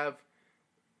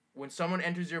when someone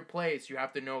enters your place, you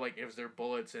have to know, like, is there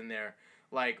bullets in there?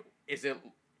 Like, is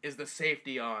the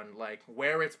safety on? Like,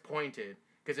 where it's pointed?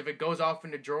 Because if it goes off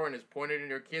in the drawer and is pointed in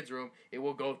your kid's room, it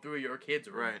will go through your kid's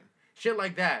room. Right. Shit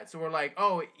like that. So we're like,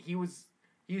 oh, he was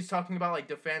talking about, like,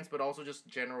 defense, but also just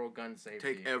general gun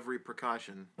safety. Take every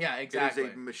precaution. Yeah, exactly. It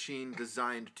is a machine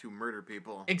designed to murder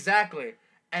people. Exactly.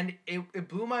 And it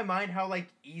blew my mind how, like,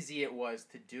 easy it was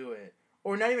to do it.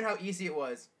 Or not even how easy it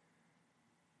was.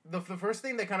 The first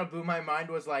thing that kind of blew my mind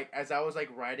was, like, as I was,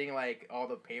 like, writing, like, all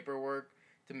the paperwork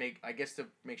to make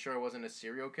sure I wasn't a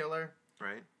serial killer.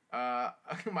 Right.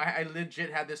 I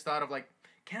legit had this thought of, like,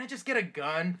 can I just get a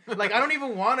gun? Like, I don't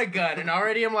even want a gun, and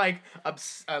already I'm, like,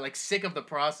 sick of the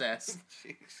process.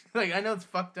 Jeez. Like, I know it's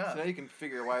fucked up. So now you can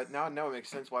figure why, now it makes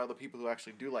sense why all the people who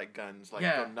actually do like guns, like,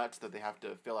 go nuts that they have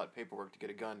to fill out paperwork to get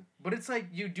a gun. But it's, like,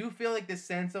 you do feel, like, this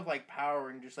sense of, like,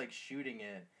 power and just, like, shooting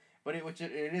it. But it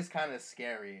is kind of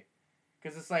scary.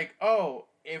 Because it's like, oh,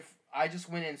 if I just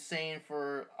went insane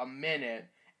for a minute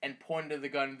and pointed the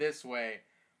gun this way,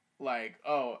 like,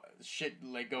 oh, shit,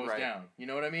 like, goes down. You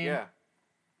know what I mean? Yeah.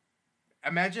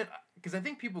 Imagine, because I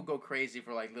think people go crazy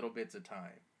for, like, little bits of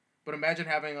time. But imagine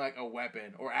having, like, a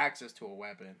weapon or access to a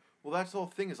weapon. Well, that's the whole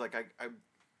thing is, like,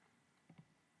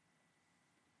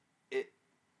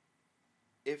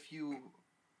 if you,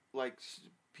 like,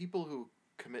 people who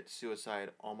commit suicide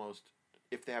almost,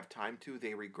 if they have time to,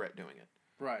 they regret doing it.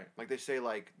 Right. Like, they say,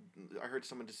 like, I heard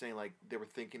someone just saying, like, they were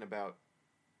thinking about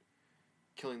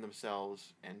killing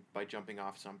themselves and by jumping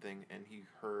off something, and he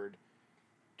heard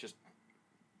just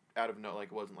out of no, like,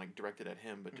 it wasn't like directed at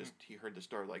him, but just he heard the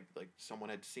story, like someone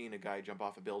had seen a guy jump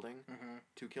off a building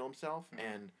to kill himself,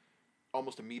 and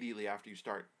almost immediately after you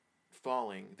start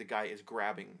falling, the guy is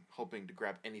hoping to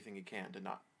grab anything he can to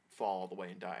not fall all the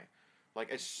way and die.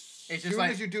 Like, as soon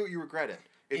as you do it, you regret it.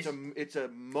 It's a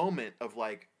moment of,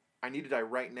 like, I need to die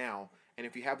right now. And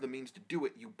if you have the means to do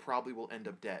it, you probably will end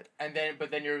up dead. And then,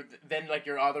 like,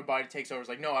 your other body takes over. It's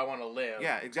like, no, I want to live.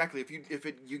 Yeah, exactly. If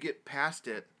you get past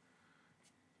it,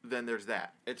 then there's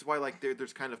that. It's why, like,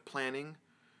 there's kind of planning.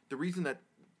 The reason that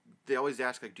they always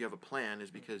ask, like, do you have a plan,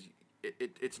 is because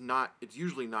it's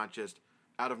usually not just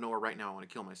out of nowhere right now I want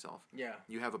to kill myself. Yeah.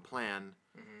 You have a plan.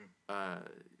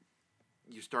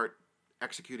 You start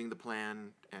executing the plan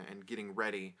and getting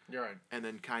ready. You're right. And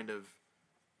then kind of,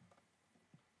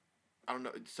 I don't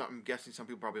know, I'm guessing some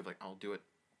people probably have, like, I'll do it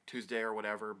Tuesday or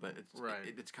whatever, but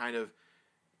it's kind of,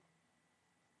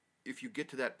 if you get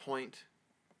to that point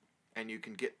and you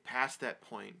can get past that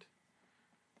point,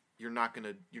 you're not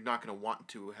gonna want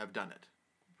to have done it.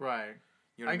 Right.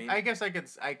 You know what I mean? I guess I could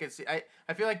see.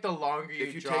 I feel like the longer you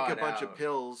if you take a bunch of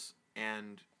pills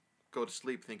and go to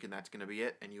sleep thinking that's gonna be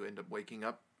it, and you end up waking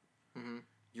up,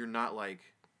 you're not like,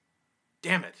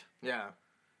 damn it. Yeah.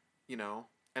 You know,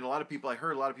 and I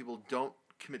heard a lot of people don't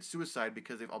commit suicide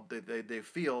because they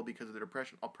feel, because of their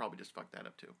depression, I'll probably just fuck that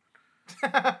up too.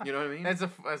 You know what I mean?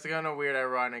 That's kind of weird,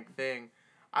 ironic thing.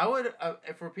 I would,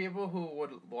 for people who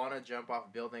would want to jump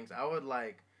off buildings, I would,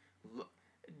 like,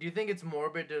 do you think it's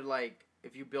morbid to, like,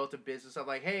 if you built a business of,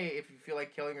 like, hey, if you feel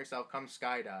like killing yourself, come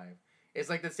skydive. It's,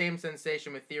 like, the same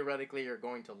sensation, but theoretically you're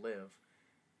going to live.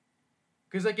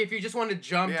 Because, like, if you just want to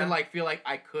jump to, like, feel like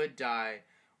I could die,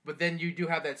 but then you do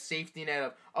have that safety net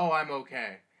of, oh, I'm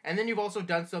okay. And then you've also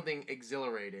done something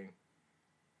exhilarating.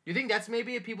 Do you think that's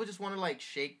maybe if people just want to, like,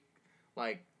 shake,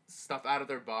 like, stuff out of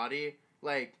their body?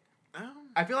 Like,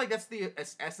 I feel like that's the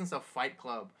essence of Fight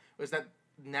Club, was that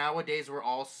nowadays we're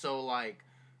all so, like,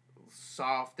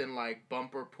 soft and, like,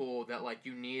 bumper pool that, like,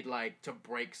 you need, like, to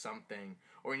break something,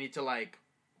 or you need to, like,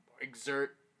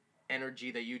 exert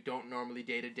energy that you don't normally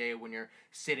day to day when you're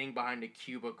sitting behind a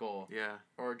cubicle,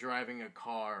 or driving a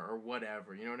car or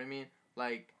whatever. You know what I mean?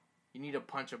 Like, you need to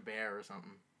punch a bear or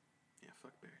something. Yeah,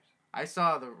 fuck bears. I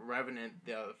saw The Revenant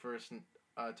the first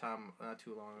time not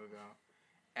too long ago,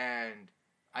 and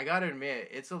I gotta admit,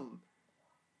 it's a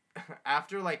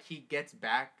after, like, he gets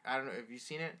back. I don't know. Have you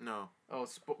seen it? No. Oh,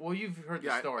 well, you've heard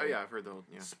the story. I've heard the whole.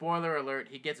 Yeah. Spoiler alert: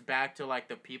 he gets back to, like,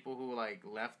 the people who, like,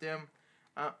 left him.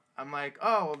 I'm like,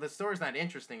 oh, well, the story's not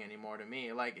interesting anymore to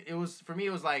me. Like, it was, for me,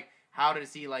 it was like, how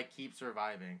does he, like, keep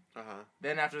surviving?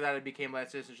 Then after that, it became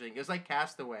less interesting. It was like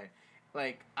Castaway.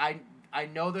 Like, I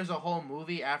know there's a whole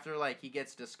movie after, like, he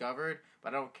gets discovered,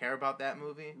 but I don't care about that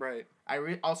movie. Right.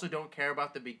 I also don't care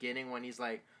about the beginning when he's,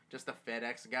 like, just a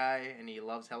FedEx guy and he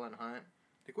loves Helen Hunt.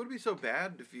 Like, would it be so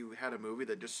bad if you had a movie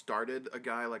that just started a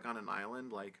guy, like, on an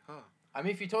island? Like, I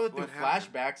mean, if you told it through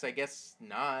flashbacks, I guess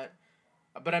not.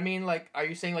 But I mean, like, are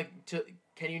you saying, like,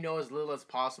 can you know as little as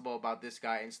possible about this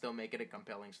guy and still make it a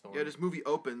compelling story? Yeah, this movie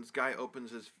opens, guy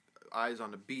opens his eyes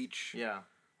on the beach. Yeah.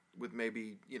 With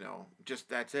maybe, you know, just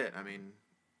that's it. I mean,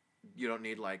 you don't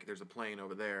need, like, there's a plane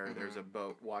over there, there's a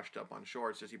boat washed up on shore.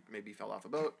 It's just maybe he fell off a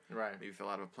boat. Right. Maybe fell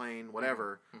out of a plane,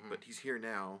 whatever. But he's here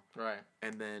now. Right.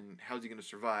 And then how's he going to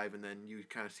survive? And then you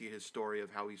kind of see his story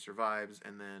of how he survives.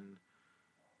 And then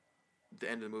the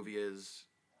end of the movie is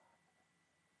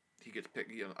he gets picked,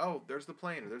 you know, oh, there's the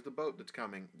plane or there's the boat that's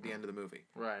coming. The end of the movie.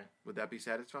 Right. Would that be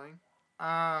satisfying?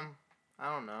 I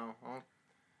don't know.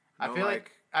 I feel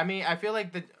like I feel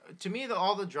like to me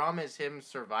all the drama is him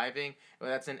surviving.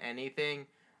 Whether that's in anything,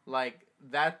 like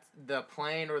that the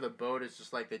plane or the boat is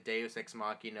just like the Deus Ex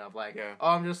Machina of, like, oh,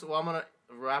 I'm gonna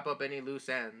wrap up any loose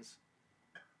ends.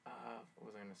 What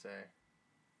was I gonna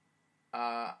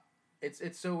say?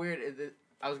 It's so weird.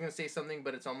 I was gonna say something,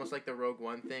 but it's almost like the Rogue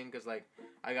One thing, because, like,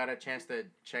 I got a chance to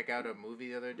check out a movie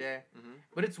the other day.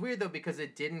 But it's weird, though, because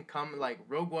it didn't come, like,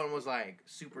 Rogue One was, like,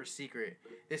 super secret.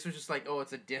 This was just like, oh,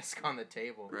 it's a disc on the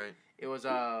table. Right. It was,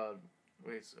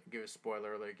 wait, give a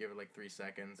spoiler alert, give it, like, 3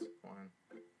 seconds. 1.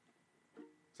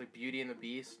 like Beauty and the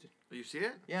Beast. Do you see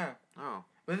it? Yeah. Oh.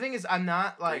 But the thing is, I'm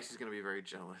not like. Grace is gonna be very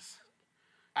jealous.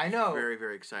 I know. Very,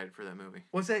 very excited for that movie.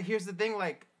 What's that? Here's the thing.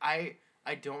 Like I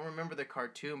don't remember the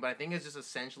cartoon, but I think it's just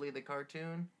essentially the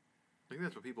cartoon. I think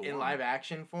that's what people in want. live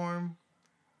action form.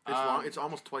 It's long. It's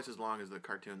almost twice as long as the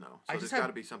cartoon, though. So there's got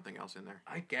to be something else in there.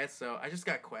 I guess so. I just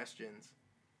got questions,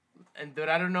 but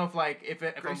I don't know if like if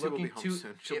I'm looking will be home too.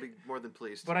 Soon. She'll be more than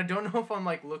pleased. But I don't know if I'm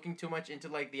like looking too much into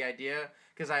like the idea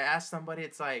because I asked somebody.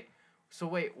 It's like, so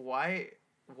wait, why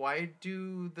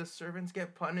do the servants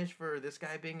get punished for this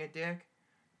guy being a dick?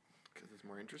 Because it's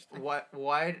more interesting. What?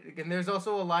 Why? And there's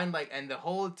also a line like, and the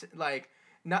whole like,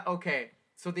 not okay.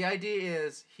 So the idea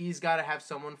is he's got to have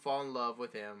someone fall in love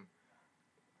with him,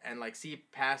 and like see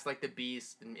past like the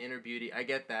beast and inner beauty. I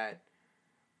get that,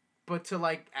 but to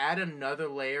like add another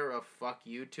layer of fuck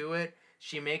you to it,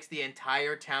 she makes the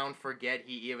entire town forget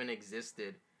he even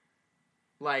existed.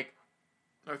 Like,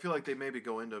 I feel like they maybe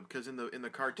go into because in the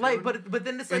cartoon, like, but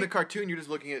then it's in like, the cartoon you're just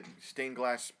looking at stained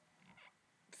glass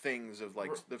things of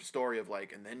like the story of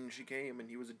like, and then she came and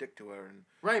he was a dick to her, and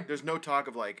right. There's no talk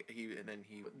of like he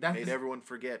made everyone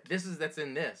forget. That's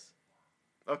in this.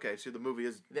 Okay, so the movie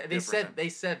is. They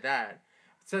said that,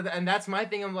 so and that's my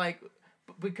thing. I'm like,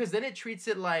 because then it treats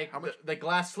it like the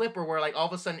glass slipper, where like all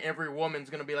of a sudden every woman's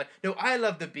gonna be like, no, I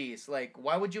love the beast. Like,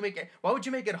 why would you make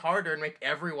it harder and make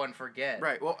everyone forget?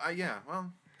 Right. Well, yeah.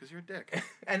 Well, because you're a dick.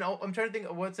 And I'm trying to think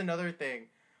of what's another thing.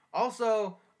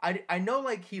 Also, I know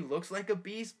like he looks like a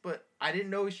beast, but I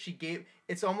didn't know she gave.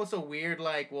 It's almost a weird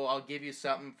like, well, I'll give you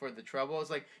something for the trouble.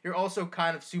 It's like you're also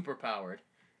kind of super powered.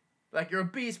 Like, you're a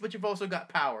beast, but you've also got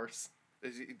powers.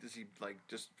 Is he like,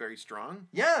 just very strong?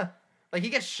 Yeah. Like, he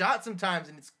gets shot sometimes,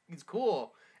 and it's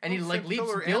cool. And he, like,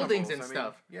 leaps buildings and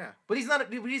stuff. Yeah. But he's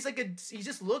not, he's like he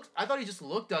just looks, I thought he just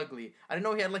looked ugly. I didn't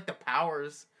know he had, like, the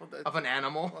powers of an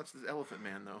animal. Well, it's the Elephant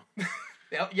Man, though.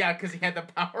 Yeah, because he had the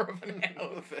power of an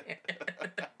elephant.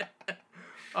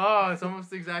 Oh, it's almost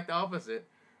the exact opposite.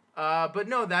 But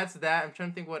no, that's that. I'm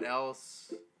trying to think what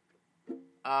else.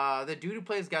 The dude who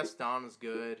plays Gaston is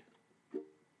good.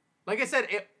 Like I said,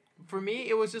 for me,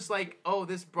 it was just like, oh,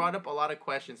 this brought up a lot of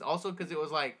questions. Also, because it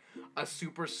was like a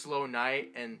super slow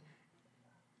night, and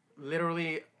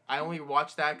literally, I only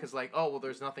watched that because like, oh, well,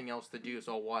 there's nothing else to do,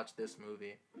 so I'll watch this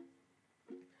movie.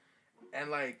 And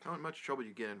like, how much trouble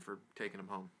you get in for taking him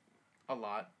home? A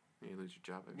lot. You lose your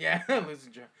job. Yeah, lose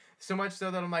your job. So much so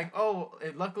that I'm like, oh,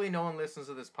 luckily no one listens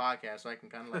to this podcast, so I can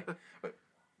kind of like.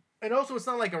 And also, it's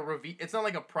not like a review. It's not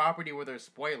like a property where there's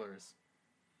spoilers.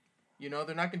 You know,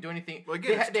 they're not gonna do anything. Well,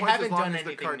 again, they haven't done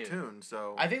anything the cartoon, new.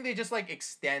 So I think they just like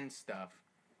extend stuff.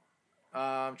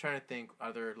 I'm trying to think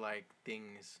other like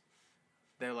things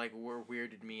that like were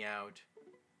weirded me out.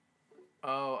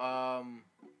 Oh,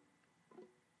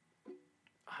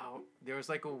 there was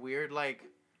like a weird like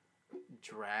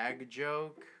drag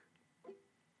joke.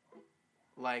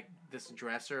 Like this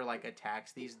dresser like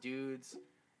attacks these dudes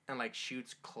and like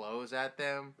shoots clothes at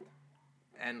them.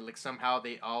 And like somehow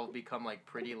they all become like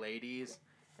pretty ladies,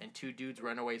 and two dudes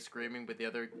run away screaming, but the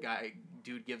other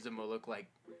dude gives the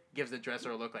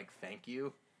dresser a look like thank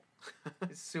you.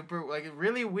 It's super like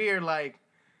really weird. Like,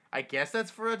 I guess that's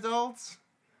for adults,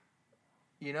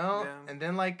 you know. Yeah. And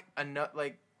then like I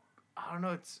don't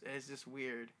know. It's just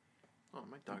weird. Oh,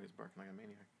 my dog is barking like a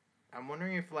maniac. I'm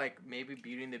wondering if like maybe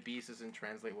Beauty and the Beast doesn't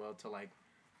translate well to like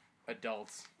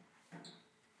adults.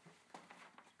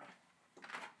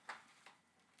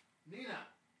 Nina,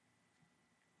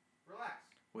 relax.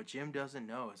 What Jim doesn't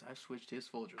know is I've switched his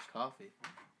Folgers coffee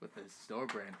with the store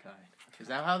brand kind. Is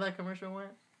that how that commercial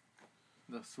went?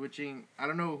 The switching. I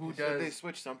don't know who does. They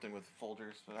switched something with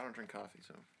Folgers, but I don't drink coffee,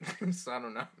 so. So I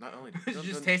don't know. Not only. You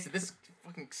just tasted this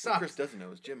fucking sucks. What Chris doesn't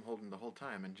know is Jim holding the whole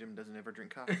time, and Jim doesn't ever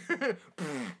drink coffee.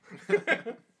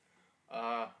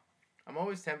 I'm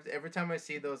always tempted. Every time I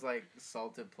see those like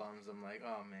salted plums, I'm like,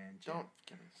 oh man, Jim. Don't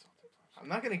give me salted plums. I'm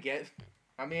not gonna get.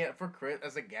 I mean, for Chris,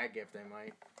 as a gag gift, I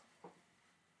might.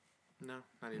 No,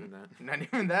 not even that. Not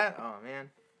even that? Oh,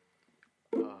 man.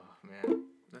 Oh, man.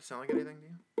 Does that sound like anything to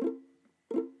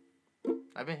you?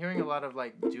 I've been hearing a lot of,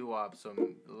 like, doo-wop, so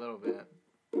a little bit.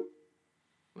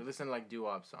 We listen to, like,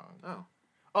 doo-wop songs. Oh.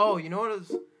 Oh, you know what it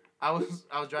was? I was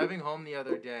driving home the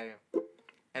other day,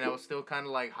 and I was still kind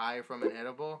of, like, high from an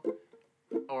edible.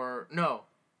 Or, no.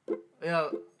 Yeah,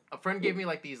 a friend gave me,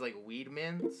 like, these, like, weed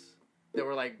mints. They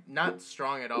were, like, not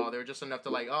strong at all. They were just enough to,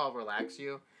 like, oh, relax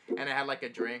you. And I had, like, a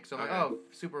drink. So I'm like, oh,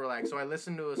 super relaxed. So I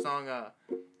listened to a song,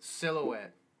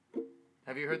 Silhouette.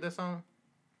 Have you heard this song?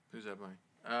 Who's that by?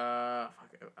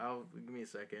 Give me a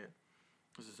second.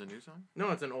 Is this a new song?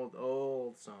 No, it's an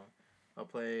old song. I'll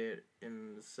play it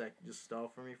in a sec. Just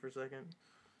stall for me for a second.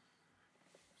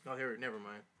 Oh, here, never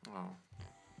mind. Oh.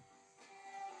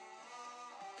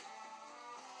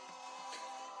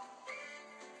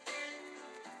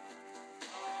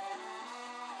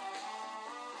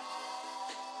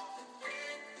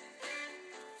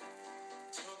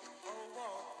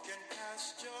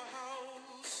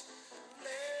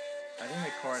 I think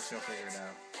the chorus will figure it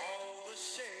out.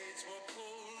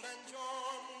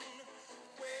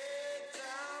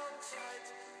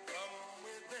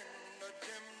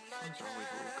 Sounds always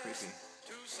a little creepy.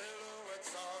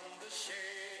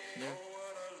 Yeah.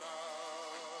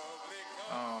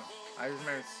 Oh, I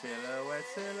remember silhouette,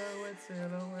 silhouette,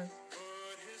 silhouette.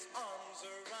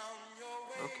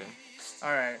 Okay.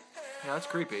 All right. Yeah, that's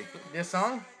creepy. This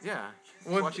song? Yeah.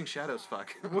 Watching shadows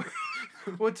fuck.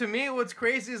 Well, to me, what's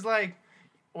crazy is like,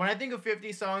 when I think of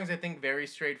 50 songs, I think very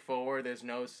straightforward. There's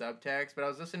no subtext. But I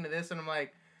was listening to this and I'm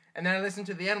like, and then I listened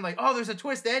to the end. I'm like, oh, there's a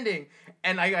twist ending,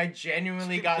 and I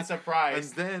genuinely got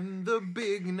surprised. And then the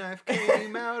big knife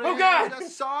came out. Oh God! I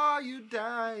saw you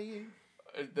dying.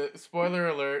 The spoiler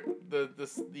alert.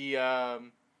 The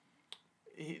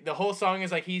whole song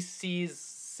is like he sees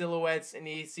silhouettes and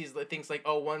he sees things like,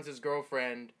 oh, one's his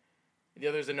girlfriend, the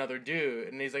other's another dude,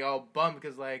 and he's like all bummed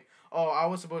because like, oh, I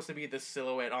was supposed to be the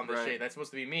silhouette on the shade. That's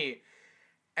supposed to be me.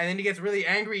 And then he gets really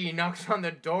angry. He knocks on the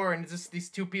door, and it's just these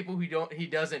two people he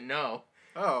doesn't know.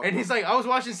 Oh. And he's like, I was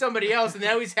watching somebody else, and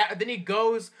now then he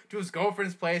goes to his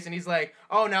girlfriend's place, and he's like,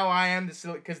 oh, now I am the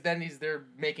silhouette, because then they're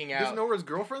making out. Doesn't know where his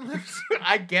girlfriend lives?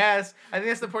 I guess. I think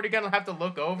that's the part you kind of have to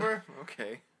look over.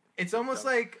 Okay. It's almost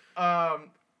like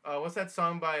what's that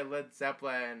song by Led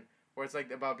Zeppelin where it's like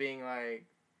about being like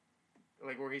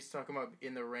where he's talking about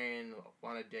in the rain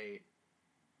on a date.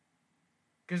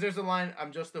 Because there's a line,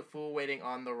 I'm just a fool waiting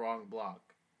on the wrong block.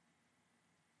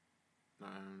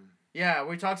 Yeah,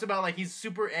 where he talks about like he's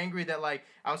super angry that like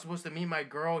I was supposed to meet my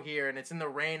girl here and it's in the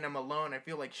rain, I'm alone, I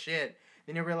feel like shit.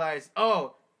 Then you realize,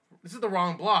 oh, this is the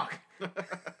wrong block.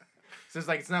 So it's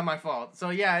like, it's not my fault. So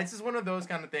yeah, it's just one of those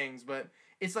kind of things, but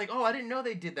it's like, oh, I didn't know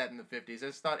they did that in the 50s. I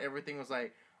just thought everything was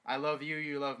like, I love you,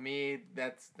 you love me.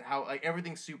 That's how, like,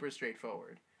 everything's super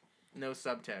straightforward. No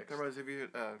subtext. That reminds me,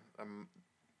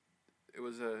 it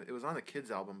was on the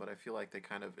Kids album, but I feel like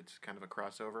it's kind of a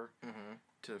crossover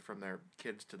from their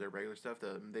Kids to their regular stuff.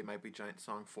 The They Might Be Giant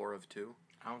song 4 of 2.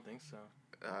 I don't think so.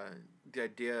 The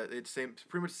idea, it's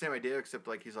pretty much the same idea, except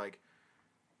like he's like,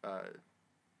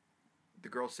 the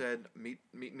girl said, meet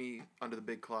me under the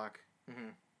big clock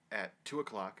at 2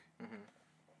 o'clock.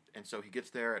 And so he gets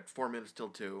there at 4 minutes till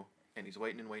 2, and he's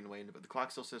waiting, but the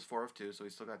clock still says 4 of 2, so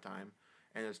he's still got time.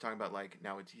 And it's talking about like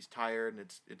now he's tired and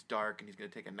it's dark and he's gonna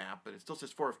take a nap, but it still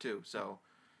says 4 of 2, so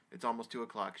it's almost 2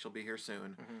 o'clock. She'll be here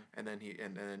soon. And then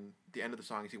then the end of the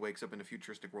song is he wakes up in a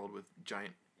futuristic world with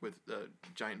giant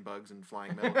bugs and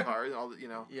flying metal cars and all that, you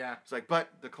know. Yeah. It's like, but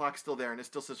the clock's still there and it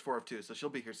still says 4 of 2, so she'll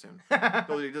be here soon.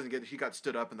 He got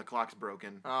stood up and the clock's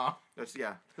broken. Oh. It's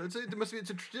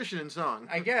a tradition in song.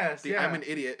 I guess. Yeah. I'm an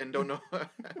idiot and don't know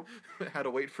how to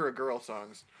wait for a girl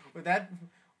songs. Would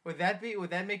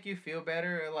that make you feel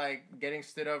better, like getting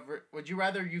stood up? Would you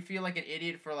rather you feel like an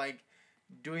idiot for like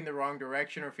doing the wrong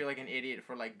direction, or feel like an idiot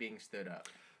for like being stood up?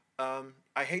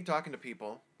 I hate talking to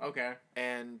people. Okay.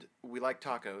 And we like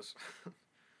tacos.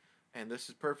 And this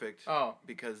is perfect. Oh.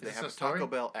 Because they have a Taco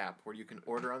Bell app where you can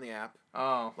order on the app.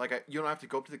 Oh. Like you don't have to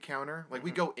go up to the counter. Like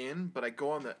we go in, but I go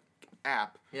on the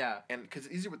app. Yeah. And because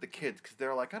it's easier with the kids, because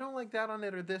they're like, I don't like that on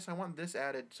it or this. I want this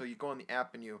added. So you go on the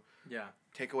app and you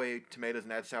take away tomatoes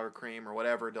and add sour cream or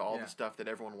whatever to all the stuff that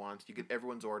everyone wants. You get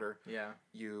everyone's order. Yeah.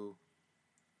 You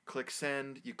click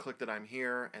send. You click that I'm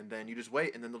here, and then you just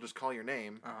wait, and then they'll just call your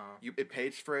name. It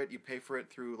pays for it. You pay for it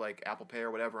through like Apple Pay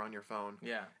or whatever on your phone.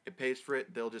 Yeah. It pays for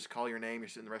it. They'll just call your name. You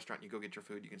sit in the restaurant. You go get your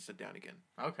food. You can sit down again.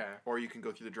 Okay. Or you can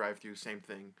go through the drive-thru. Same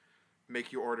thing.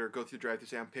 Make your order, go through the drive-thru,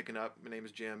 say, I'm picking up, my name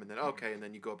is Jim, and then, okay, and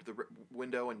then you go up to the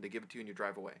window, and they give it to you, and you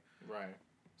drive away. Right.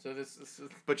 So this is...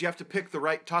 But you have to pick the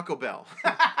right Taco Bell.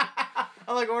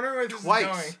 I'm like, wondering where this is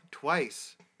going.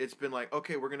 Twice. It's been like,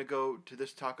 okay, we're going to go to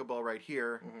this Taco Bell right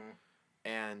here,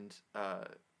 and, we're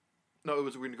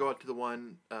going to go out to the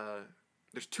one,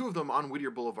 there's 2 of them on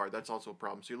Whittier Boulevard, that's also a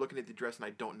problem. So you're looking at the address, and I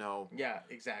don't know... Yeah,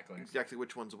 exactly. Exactly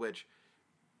which one's which.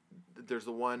 There's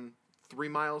the one 3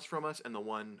 miles from us and the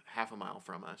one half a mile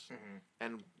from us.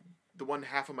 And the one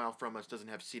half a mile from us doesn't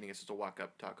have seating. It's just a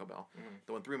walk-up Taco Bell.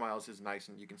 The one 3 miles is nice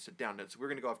and you can sit down. So we're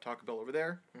going to go have Taco Bell over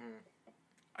there.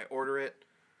 I order it.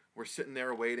 We're sitting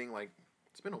there waiting. Like,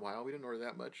 it's been a while. We didn't order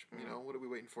that much. You know, what are we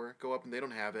waiting for? Go up and they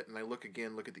don't have it. And I look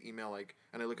again, look at the email,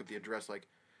 and I look at the address,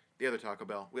 the other Taco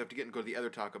Bell. We have to get and go to the other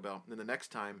Taco Bell. And then the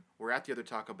next time, we're at the other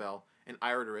Taco Bell and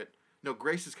I order it. no,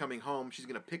 Grace is coming home. She's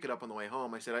going to pick it up on the way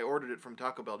home. I said, I ordered it from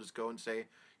Taco Bell. Just go and say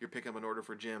you're picking up an order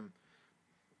for Jim.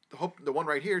 The one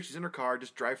right here, she's in her car.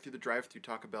 Just drive through the drive-through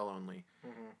Taco Bell only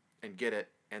and get it.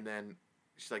 And then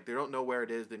she's like, they don't know where it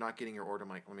is. They're not getting your order. I'm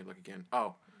like, let me look again.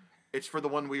 Oh, it's for the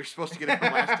one we were supposed to get it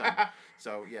from last time.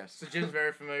 So, yes. So Jim's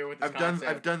very familiar with this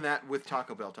concept. I've done that with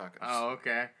Taco Bell tacos. Oh,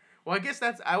 okay. Well, I guess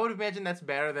I would imagine that's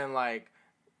better than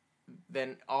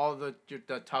than all the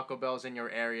Taco Bells in your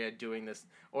area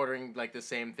ordering like the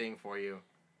same thing for you.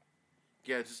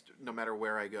 Yeah, just no matter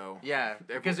where I go. Yeah,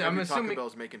 because I'm assuming Taco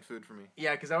Bell's making food for me.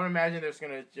 Yeah, because I would imagine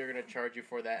you're gonna charge you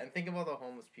for that, and think of all the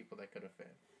homeless people that could have fed.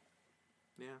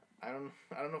 Yeah. I don't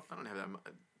know. I don't have that much.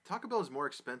 Taco Bell is more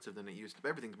expensive than it used to be.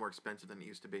 Everything's more expensive than it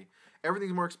used to be.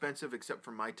 Everything's more expensive except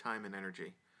for my time and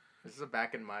energy. This is a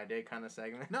back in my day kind of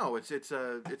segment. No, it's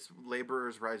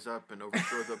laborers rise up and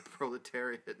overthrow the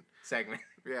proletariat segment.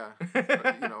 Yeah,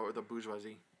 or the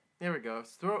bourgeoisie. There we go.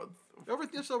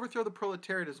 Just overthrow the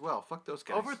proletariat as well. Fuck those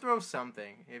guys. Overthrow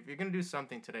something. If you're gonna do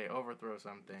something today, overthrow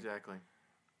something. Exactly.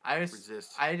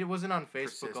 Resist. I wasn't on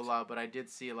Facebook a lot, but I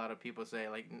did see a lot of people say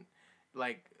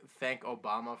like thank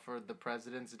Obama for the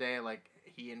President's Day, like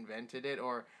he invented it,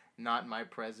 or not my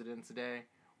President's Day.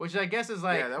 Which I guess is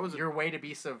your way to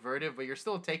be subversive, but you're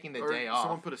still taking the day off.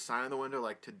 Someone put a sign in the window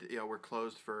like we're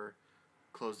closed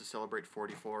to celebrate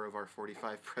 44 of our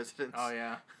 45 presidents. Oh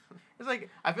yeah, it's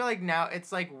like I feel like now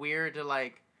it's like weird to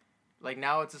like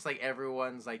now it's just like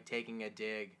everyone's like taking a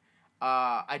dig.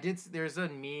 There's a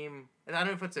meme. I don't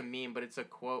know if it's a meme, but it's a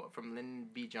quote from Lyndon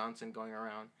B. Johnson going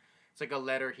around. It's like a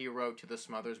letter he wrote to the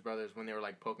Smothers Brothers when they were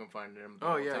like poking fun at him.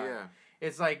 Oh yeah, yeah.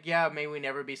 It's like may we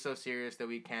never be so serious that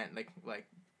we can't like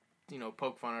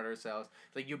poke fun at ourselves.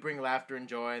 It's like you bring laughter and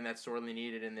joy, and that's sorely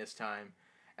needed in this time.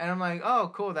 And I'm like,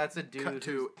 oh, cool, that's a dude. Cut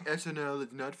to SNL,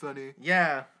 it's not funny.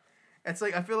 Yeah. It's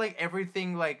like, I feel like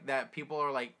everything like that people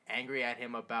are like angry at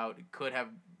him about could have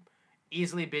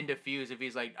easily been diffused if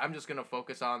he's like, I'm just going to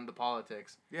focus on the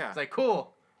politics. Yeah. It's like,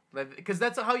 cool. Because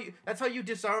that's how you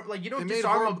disarm, like, you don't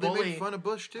disarm a bully. They made fun of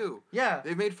Bush, too. Yeah.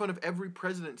 They've made fun of every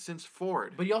president since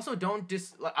Ford. But you also don't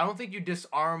I don't think you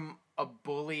disarm a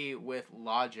bully with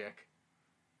logic.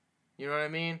 You know what I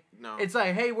mean? No. It's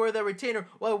like, hey, we're the retainer.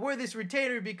 Well, we're this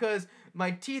retainer because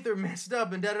my teeth are messed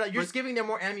up and da-da-da. You're just giving them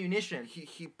more ammunition.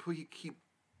 He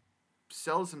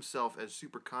sells himself as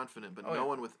super confident, but no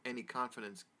one with any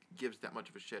confidence gives that much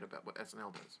of a shit about what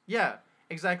SNL does. Yeah,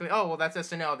 exactly. Oh, well, that's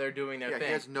SNL. They're doing their thing.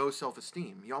 He has no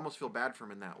self-esteem. You almost feel bad for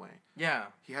him in that way. Yeah.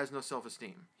 He has no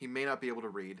self-esteem. He may not be able to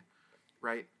read,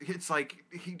 right? It's like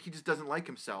he just doesn't like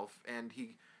himself, and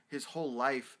his whole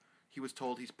life he was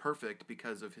told he's perfect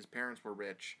because of his parents were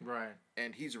rich. Right.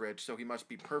 And he's rich, so he must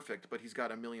be perfect, but he's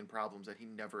got a million problems that he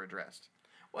never addressed.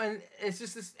 Well, and it's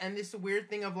just this weird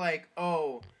thing of like,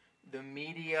 oh, the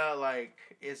media like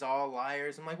is all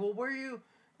liars. I'm like, well, where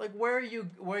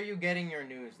are you getting your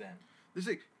news then?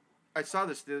 I saw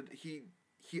this. He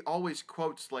always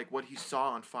quotes like what he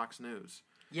saw on Fox News.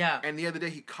 Yeah. And the other day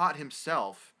he caught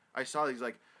himself. I saw he's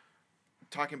like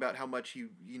talking about how much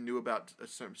he knew about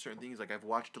certain things. Like, I've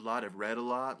watched a lot, I've read a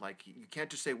lot. Like, you can't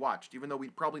just say watched, even though we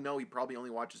probably know he probably only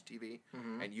watches TV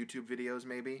and YouTube videos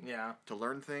maybe to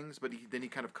learn things. But then he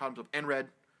kind of caught himself and read.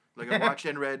 Like, I watched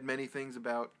and read many things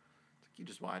about. It's like, you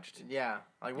just watched. Yeah.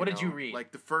 Like, what did you read?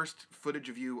 Like, the first footage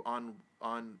of you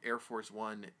on Air Force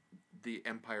One, the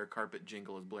Empire Carpet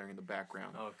jingle is blaring in the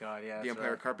background. Oh, God, yeah. The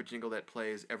Empire Carpet jingle that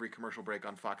plays every commercial break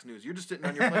on Fox News. You're just sitting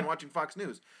on your plane watching Fox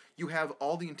News. You have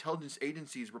all the intelligence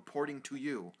agencies reporting to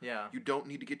you. Yeah. You don't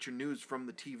need to get your news from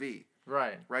the TV.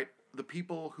 Right. Right? The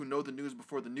people who know the news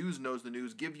before the news knows the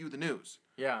news give you the news.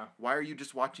 Yeah. Why are you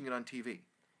just watching it on TV?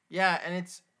 Yeah, and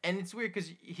it's weird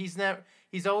because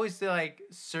he's always like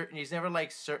certain. He's never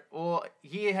like certain. Well,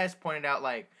 he has pointed out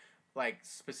like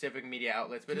specific media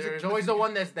outlets, but there's always the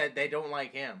one that they don't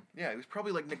like him. Yeah, he was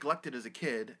probably like neglected as a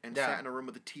kid and sat in a room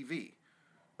with a TV,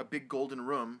 a big golden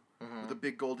room with a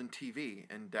big golden TV,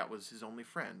 and that was his only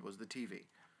friend, was the TV.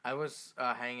 I was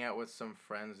hanging out with some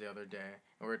friends the other day,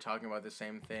 and we were talking about the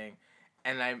same thing,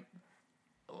 and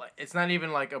it's not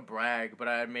even like a brag, but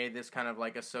I made this kind of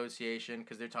like association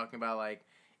because they're talking about like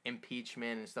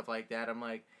impeachment and stuff like that. I'm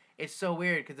like, it's so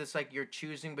weird because it's like you're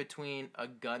choosing between a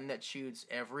gun that shoots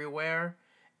everywhere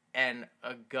and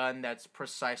a gun that's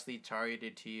precisely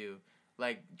targeted to you.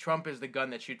 Like, Trump is the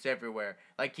gun that shoots everywhere.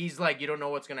 Like, he's like, you don't know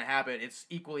what's going to happen. It's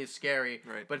equally as scary.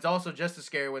 Right. But it's also just as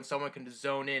scary when someone can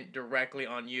zone in directly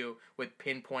on you with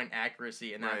pinpoint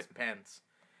accuracy, and that's Pence.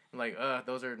 Like,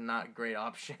 those are not great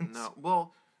options. No.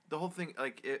 Well, the whole thing,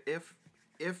 like,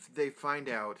 if they find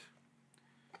out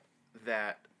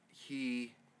that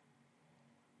he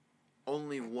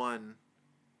only won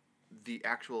the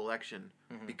actual election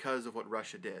because of what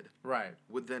Russia did. Right.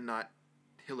 Would then not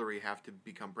Hillary have to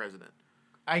become president?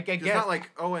 I guess. It's not like,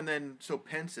 and then so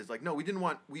Pence is like, no,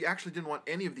 we actually didn't want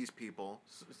any of these people.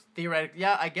 Theoretically,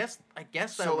 yeah, I guess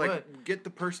so, like, get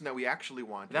the person that we actually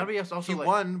want. That would be also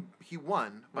he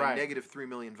won by negative 3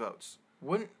 million votes.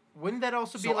 Wouldn't that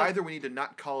also be so either we need to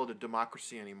not call it a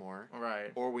democracy anymore,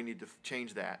 right, or we need to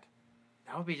change that.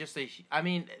 That would be just I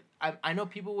mean, I know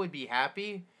people would be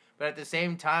happy, but at the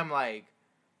same time, like,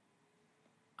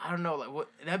 I don't know, like,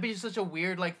 that'd be such a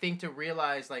weird, like, thing to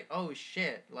realize, like, oh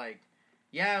shit, like,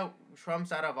 yeah,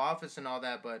 Trump's out of office and all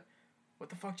that, but what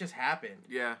the fuck just happened?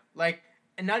 Yeah. Like,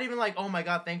 and not even like, oh my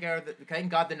god, thank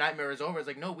God the nightmare is over. It's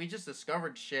like, no, we just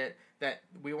discovered shit that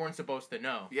we weren't supposed to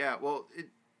know. Yeah, well,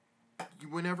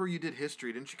 whenever you did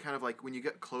history, didn't you kind of, like, when you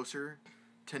get closer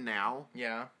to now?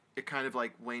 Yeah. It kind of,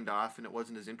 like, waned off and it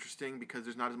wasn't as interesting because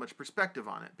there's not as much perspective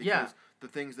on it. Because the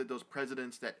things that those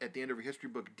presidents that at the end of a history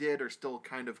book did are still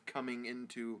kind of coming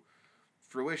into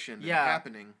fruition and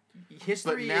happening.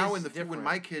 History but now is when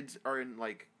my kids are in,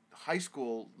 like, high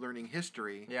school learning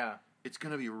history, it's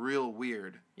going to be real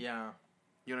weird. Yeah.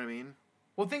 You know what I mean?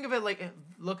 Well, think of it like,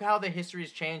 look how the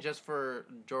history's changed just for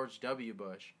George W.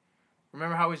 Bush.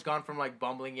 Remember how he's gone from, like,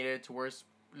 bumbling idiot to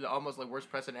almost, like, worst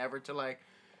president ever to, like,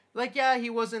 yeah, he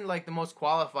wasn't, like, the most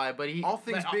qualified, but he... All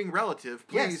things being relative,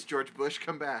 please, George Bush,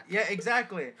 come back. Yeah,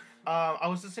 exactly. I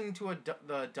was listening to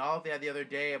the doll they had the other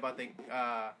day about the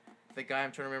guy,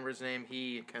 I'm trying to remember his name,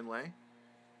 Ken Lay?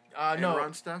 No.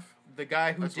 Enron stuff? The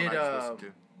guy who did,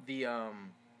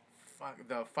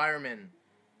 the fireman,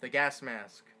 the gas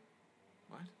mask.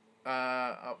 What?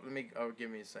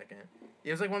 Give me a second.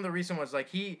 It was, like, one of the recent ones, like,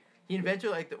 he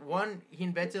invented,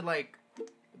 like,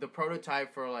 the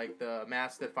prototype for, like, the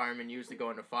mask that firemen use to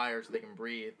go into fire so they can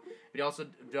breathe. But he also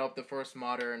developed the first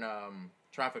modern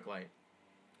traffic light.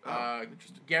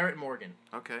 Garrett Morgan.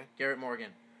 Okay. Garrett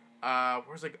Morgan.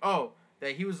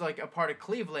 That he was, like, a part of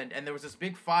Cleveland, and there was this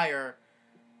big fire,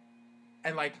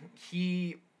 and, like,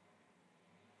 he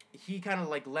kind of,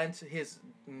 like, lent his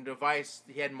device,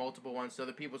 he had multiple ones to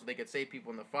other people so they could save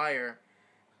people in the fire,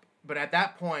 but at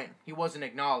that point, he wasn't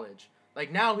acknowledged.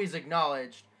 Like, now he's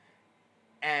acknowledged,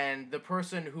 and the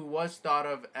person who was thought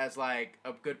of as, like,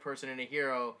 a good person and a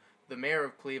hero, the mayor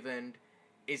of Cleveland,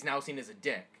 is now seen as a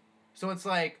dick. So it's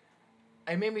like,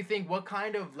 it made me think, what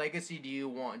kind of legacy do you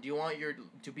want? Do you want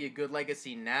to be a good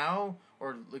legacy now,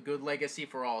 or a good legacy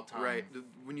for all time? Right.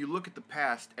 When you look at the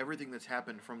past, everything that's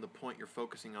happened from the point you're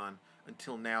focusing on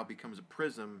until now becomes a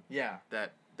prism. Yeah.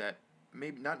 That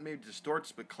maybe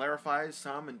distorts, but clarifies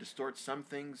some and distorts some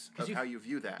things of how you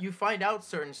view that. You find out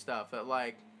certain stuff that,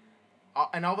 like,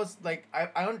 and I was like,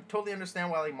 I don't totally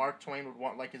understand why, like, Mark Twain would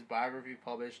want, like, his biography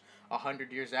published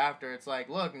 100 years after. It's like,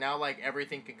 look, now, like,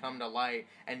 everything can come to light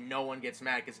and no one gets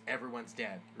mad because everyone's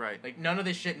dead. Right. Like, none of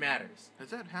this shit matters. Has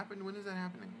that happened? When is that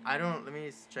happening? I don't. Let me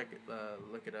check it.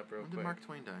 Look it up real quick. When did Mark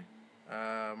Twain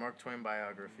die? Mark Twain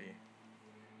biography.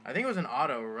 I think it was an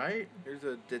auto, right? Here's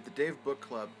the Dave Book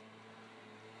Club.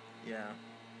 Yeah.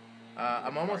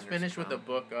 I'm almost finished with the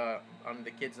book on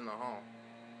The Kids in the Hall.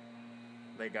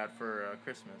 They got for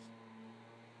Christmas.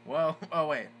 Well, oh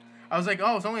wait. I was like,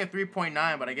 oh, it's only a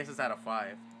 3.9, but I guess it's out of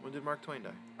 5. When did Mark Twain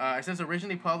die? It says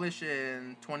originally published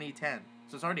in 2010.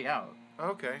 So it's already out.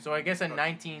 Okay. So I guess in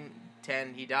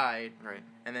 1910 he died. Right.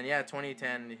 And then,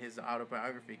 2010 his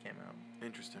autobiography came out.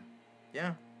 Interesting.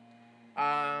 Yeah.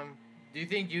 Do you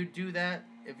think you'd do that?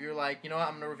 If you're like, you know what,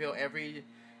 I'm going to reveal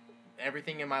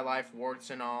everything in my life, warts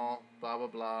and all, blah, blah,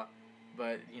 blah.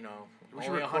 But, you know, we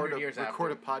should record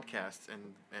a podcast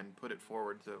and put it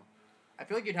forward, too. I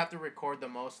feel like you'd have to record the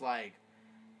most, like,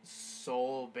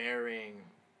 soul-bearing,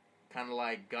 kind of,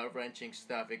 like, gut-wrenching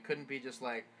stuff. It couldn't be just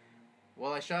like,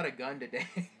 well, I shot a gun today.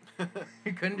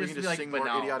 It couldn't just be, like, sing banal.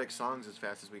 More idiotic songs as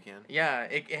fast as we can. Yeah,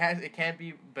 it can't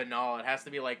be banal. It has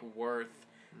to be, like, worth,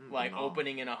 like,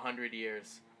 opening in 100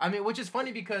 years. I mean, which is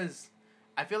funny because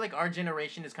I feel like our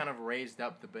generation is kind of raised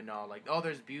up the banal. Like, oh,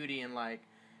 there's beauty in, like,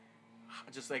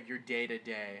 just, like, your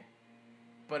day-to-day.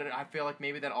 But I feel like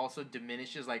maybe that also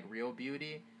diminishes, like, real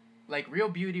beauty. Like, real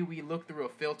beauty, we look through a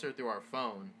filter through our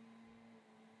phone.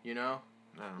 You know?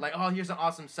 No. Like, oh, here's an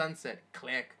awesome sunset.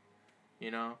 Click.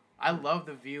 You know? I love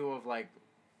the view of, like,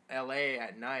 L.A.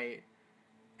 at night.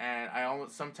 And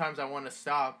sometimes I want to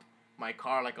stop my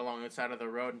car, like, along the side of the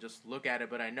road and just look at it.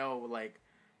 But I know, like,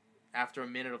 after a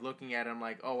minute of looking at it, I'm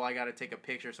like, oh, well, I got to take a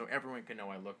picture so everyone can know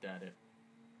I looked at it.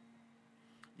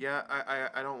 Yeah,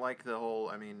 I don't like the whole,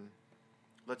 I mean,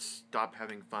 let's stop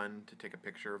having fun to take a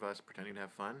picture of us pretending to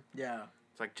have fun. Yeah.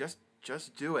 It's like, just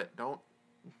do it.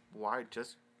 Why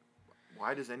does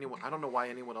anyone, I don't know why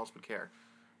anyone else would care.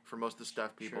 for most of the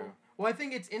stuff people. True. Well, I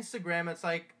think it's Instagram. It's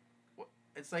like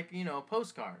a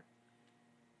postcard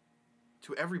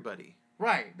to everybody.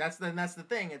 Right. That's the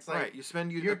thing. It's like right. You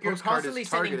spend you're constantly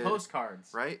sending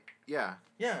postcards. Right. Yeah.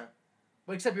 Yeah.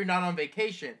 Well, except you're not on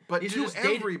vacation. But these to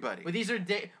everybody. Well, these are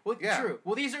true.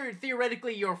 Well, these are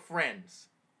theoretically your friends.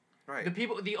 Right.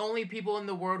 The only people in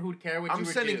the world who'd care what you would do.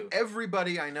 I'm sending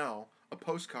everybody I know a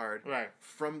postcard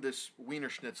from this Wiener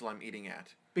Schnitzel I'm eating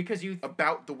at. Because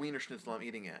about the Wiener Schnitzel I'm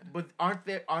eating at. But aren't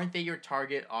they your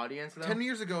target audience though? 10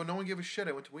 years ago, no one gave a shit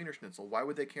I went to Wiener Schnitzel. Why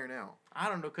would they care now? I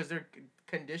don't know, because they're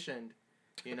conditioned.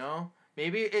 You know,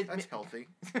 maybe that's healthy.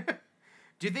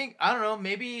 Do you think, I don't know,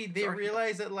 maybe they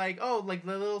realize that, like, oh, like,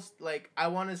 the little, like, I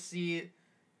want to see,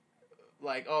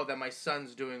 like, oh, that my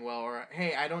son's doing well, or,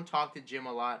 hey, I don't talk to Jim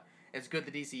a lot. It's good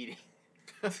that he's eating.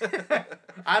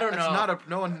 I don't know.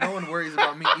 No one worries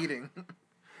about me eating.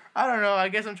 I don't know. I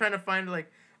guess I'm trying to find,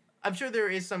 like, I'm sure there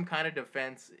is some kind of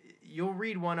defense. You'll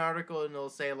read one article and it'll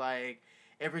say, like,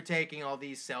 if you're taking all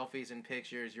these selfies and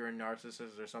pictures, you're a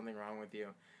narcissist or something wrong with you.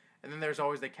 And then there's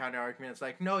always the counter argument. It's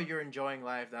like, no, you're enjoying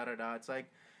life, da-da-da. It's like,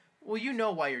 well, you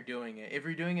know why you're doing it. If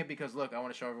you're doing it because, look, I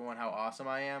want to show everyone how awesome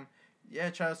I am, yeah,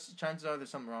 chances are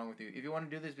there's something wrong with you. If you want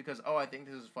to do this because, oh, I think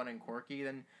this is fun and quirky,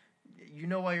 then you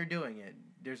know why you're doing it.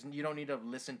 You don't need to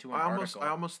listen to an article. I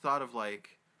almost thought of,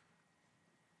 like,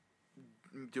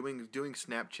 doing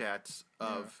Snapchats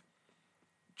of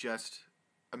just...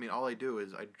 I mean, all I do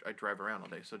is I drive around all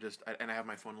day. So I have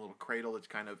my phone in a little cradle that's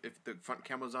kind of... If the front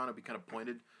camera's on, it'll be kind of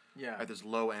pointed... Yeah. At this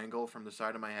low angle from the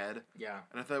side of my head. Yeah.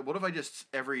 And I thought, what if I just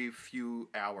every few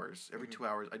hours, every 2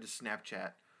 hours, I just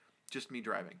Snapchat, just me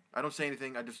driving. I don't say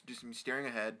anything. I just me staring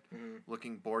ahead,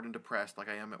 looking bored and depressed like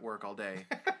I am at work all day.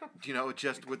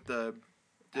 Just with the,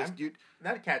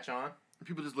 that'd catch on.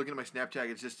 People just looking at my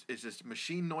Snapchat. It's just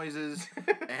machine noises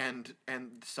and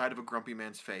the side of a grumpy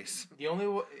man's face. The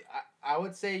only I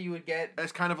would say you would get.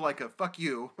 It's kind of like a fuck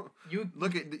you. You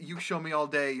look at you show me all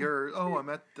day. I'm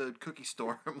at the cookie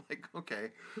store. I'm like, okay,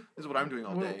 this is what I'm doing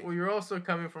all day. Well, you're also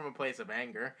coming from a place of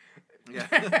anger. Yeah.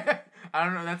 I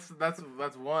don't know.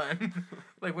 That's one.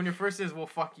 Like when your first is, well,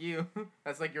 fuck you.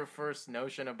 That's like your first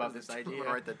notion about this idea. I'm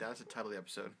gonna write that down. That's the title of the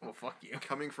episode. Well, fuck you.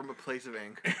 Coming from a place of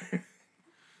anger.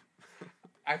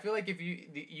 I feel like if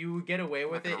you would get away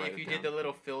with it if you did the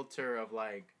little filter of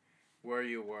like where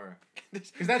you were,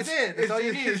 because that's it. That's all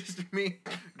you need. It's just me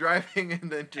driving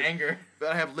and then just anger. But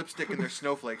I have lipstick and there's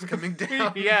snowflakes coming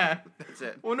down. Yeah, that's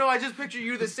it. Well, no, I just picture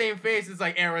you the same face. It's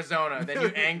like Arizona.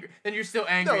 Then Then you're still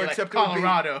angry. No, like except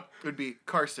Colorado. It would be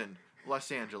Carson,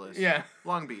 Los Angeles. Yeah.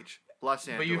 Long Beach, Los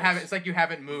Angeles. But you haven't. It's like you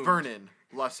haven't moved. Vernon,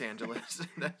 Los Angeles.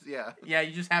 Yeah. Yeah,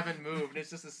 you just haven't moved.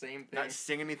 It's just the same thing. Not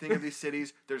seeing anything of these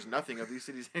cities. There's nothing of these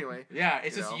cities anyway. Yeah,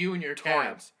 it's just you and your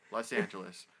Torrance, Los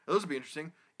Angeles. Those would be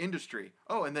interesting. Industry.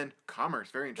 Oh, and then commerce.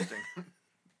 Very interesting.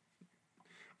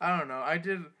 I don't know.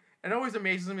 It always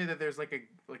amazes me that there's like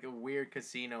a weird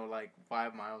casino like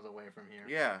 5 miles away from here.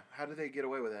 Yeah. How do they get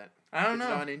away with that? I don't know.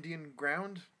 Is it on Indian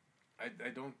ground? I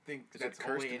don't think that's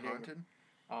cursed and haunted.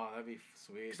 Oh, that'd be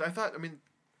sweet. Because I thought,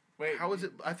 wait, how is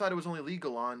it? I thought it was only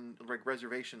legal on like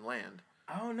reservation land.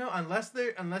 I don't know, unless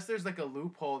there's like a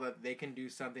loophole that they can do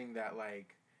something that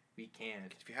like we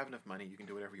can't. If you have enough money, you can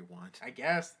do whatever you want. I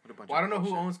guess. Well, I don't know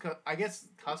who owns. I guess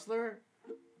Hustler.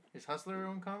 Is Hustler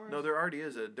own Commerce? No, there already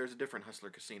is there's a different Hustler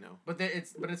casino. But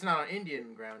it's not on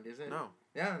Indian ground, is it? No.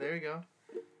 Yeah, there you go.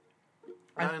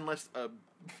 Not unless a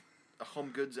Home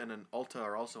Goods and an Ulta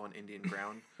are also on Indian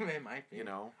ground. It might be. You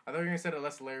know. I thought you were gonna say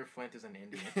unless Larry Flint is an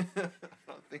Indian. I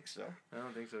don't think so. I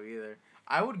don't think so either.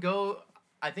 I would go.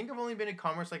 I think I've only been to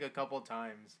Commerce like a couple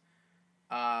times.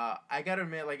 I gotta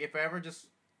admit, like if I ever just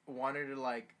wanted to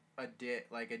like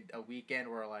a weekend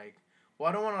where like, well,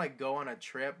 I don't want to like go on a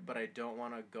trip, but I don't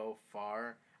want to go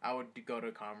far. I would go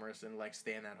to Commerce and like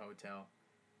stay in that hotel.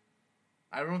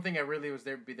 I don't think I really was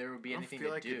there. There would be anything to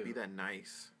do. I don't feel like it'd be that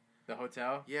nice. The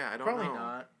hotel? Yeah, I don't know. Probably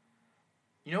not.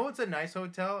 You know what's a nice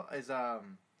hotel is do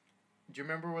you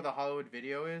remember where the Hollywood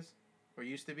Video is? Or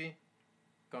used to be?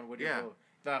 Going Whittier Boulevard.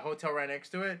 The hotel right next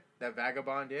to it, that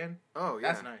Vagabond Inn. Oh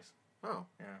yeah. That's nice. Oh.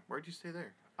 Yeah. Where'd you stay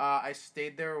there? I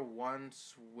stayed there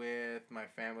once with my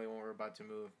family when we were about to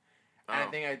move. Oh.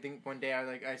 And I think one day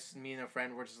me and a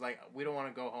friend were just like, we don't want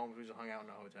to go home, so we just hung out in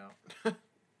a hotel.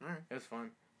 Alright. It was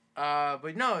fun.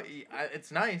 But no,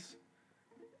 it's nice.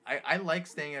 I like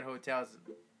staying at hotels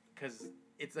because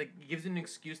it's like it gives you an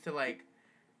excuse to like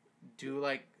do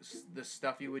like the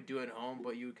stuff you would do at home,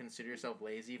 but you would consider yourself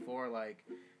lazy for, like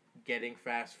getting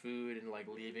fast food and like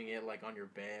leaving it like on your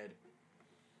bed.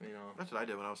 You know. That's what I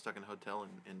did when I was stuck in a hotel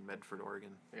in Medford,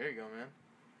 Oregon. There you go, man.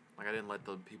 Like, I didn't let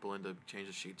the people in to change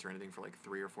the sheets or anything for, like,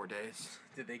 3 or 4 days.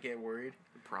 Did they get worried?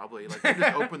 Probably. Like, they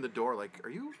just opened the door, like, are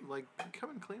you, like,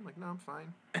 coming clean? Like, no, I'm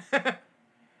fine.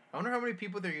 I wonder how many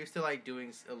people they're used to, like,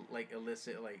 doing, like,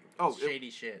 illicit, like, shady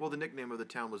shit. Well, the nickname of the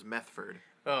town was Methford.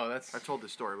 Oh, that's... I've told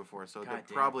this story before, so there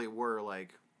probably were,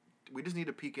 like... We just need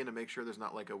to peek in to make sure there's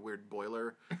not, like, a weird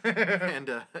boiler and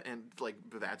like,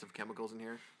 vats of chemicals in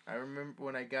here. I remember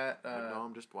when I got... no,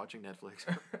 I'm just watching Netflix.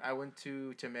 I went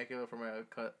to Temecula for my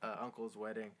uncle's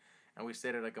wedding, and we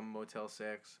stayed at, like, a Motel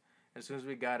 6. And as soon as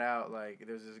we got out, like,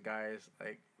 there's this guy's,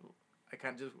 like...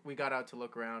 We got out to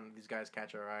look around. These guys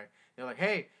catch our eye. They're like,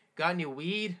 hey, got any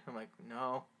weed? I'm like,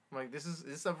 no. I'm like, this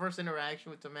is the first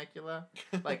interaction with Temecula?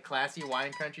 Like, classy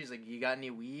wine countries. Like, you got any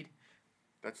weed?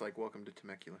 That's like, welcome to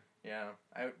Temecula. Yeah.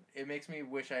 It makes me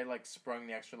wish I, like, sprung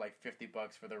the extra, like, $50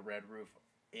 for the Red Roof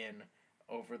Inn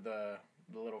over the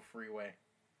little freeway.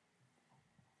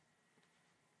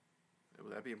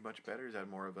 Would that be much better? Is that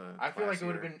more of a... I feel like it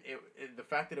would have been... the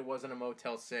fact that it wasn't a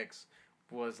Motel 6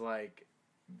 was, like,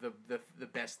 the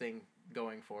best thing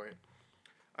going for it.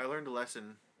 I learned a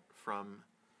lesson from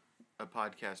a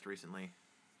podcast recently,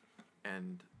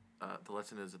 and the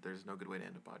lesson is that there's no good way to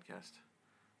end a podcast.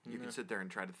 You can sit there and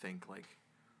try to think, like,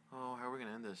 oh, how are we going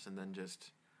to end this? And then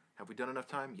just, have we done enough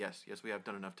time? Yes, we have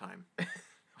done enough time.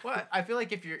 Well, I feel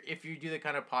like if you do the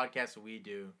kind of podcast we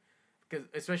do, because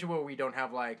especially where we don't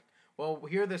have, like, well,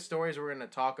 here are the stories we're going to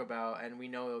talk about, and we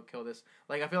know it'll kill this.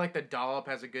 Like, I feel like The Dollop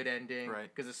has a good ending. Right.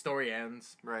 Because the story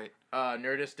ends. Right.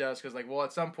 Nerdist does, because, like, well,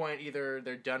 at some point, either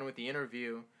they're done with the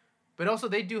interview, but also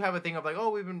they do have a thing of, like, oh,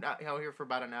 we've been out here for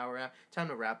about an hour. Time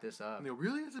to wrap this up.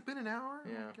 Really? Has it been an hour?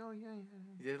 Yeah. Like, oh, yeah.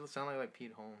 It did sound like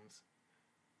Pete Holmes.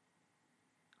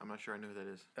 I'm not sure I know who that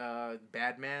is.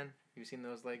 Badman. You seen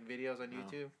those, like, videos on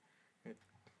YouTube?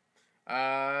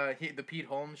 The Pete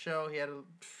Holmes show, he had a...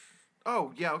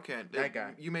 Oh, yeah, okay. That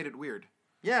guy. You made it weird.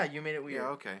 Yeah, you made it weird. Yeah,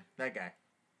 okay. That guy.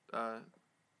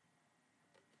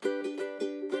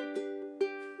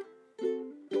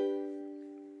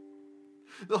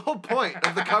 The whole point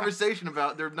of the conversation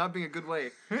about there not being a good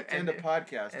way to end a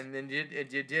podcast. And then you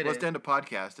did it. Let's end a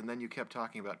podcast, and then you kept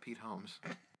talking about Pete Holmes.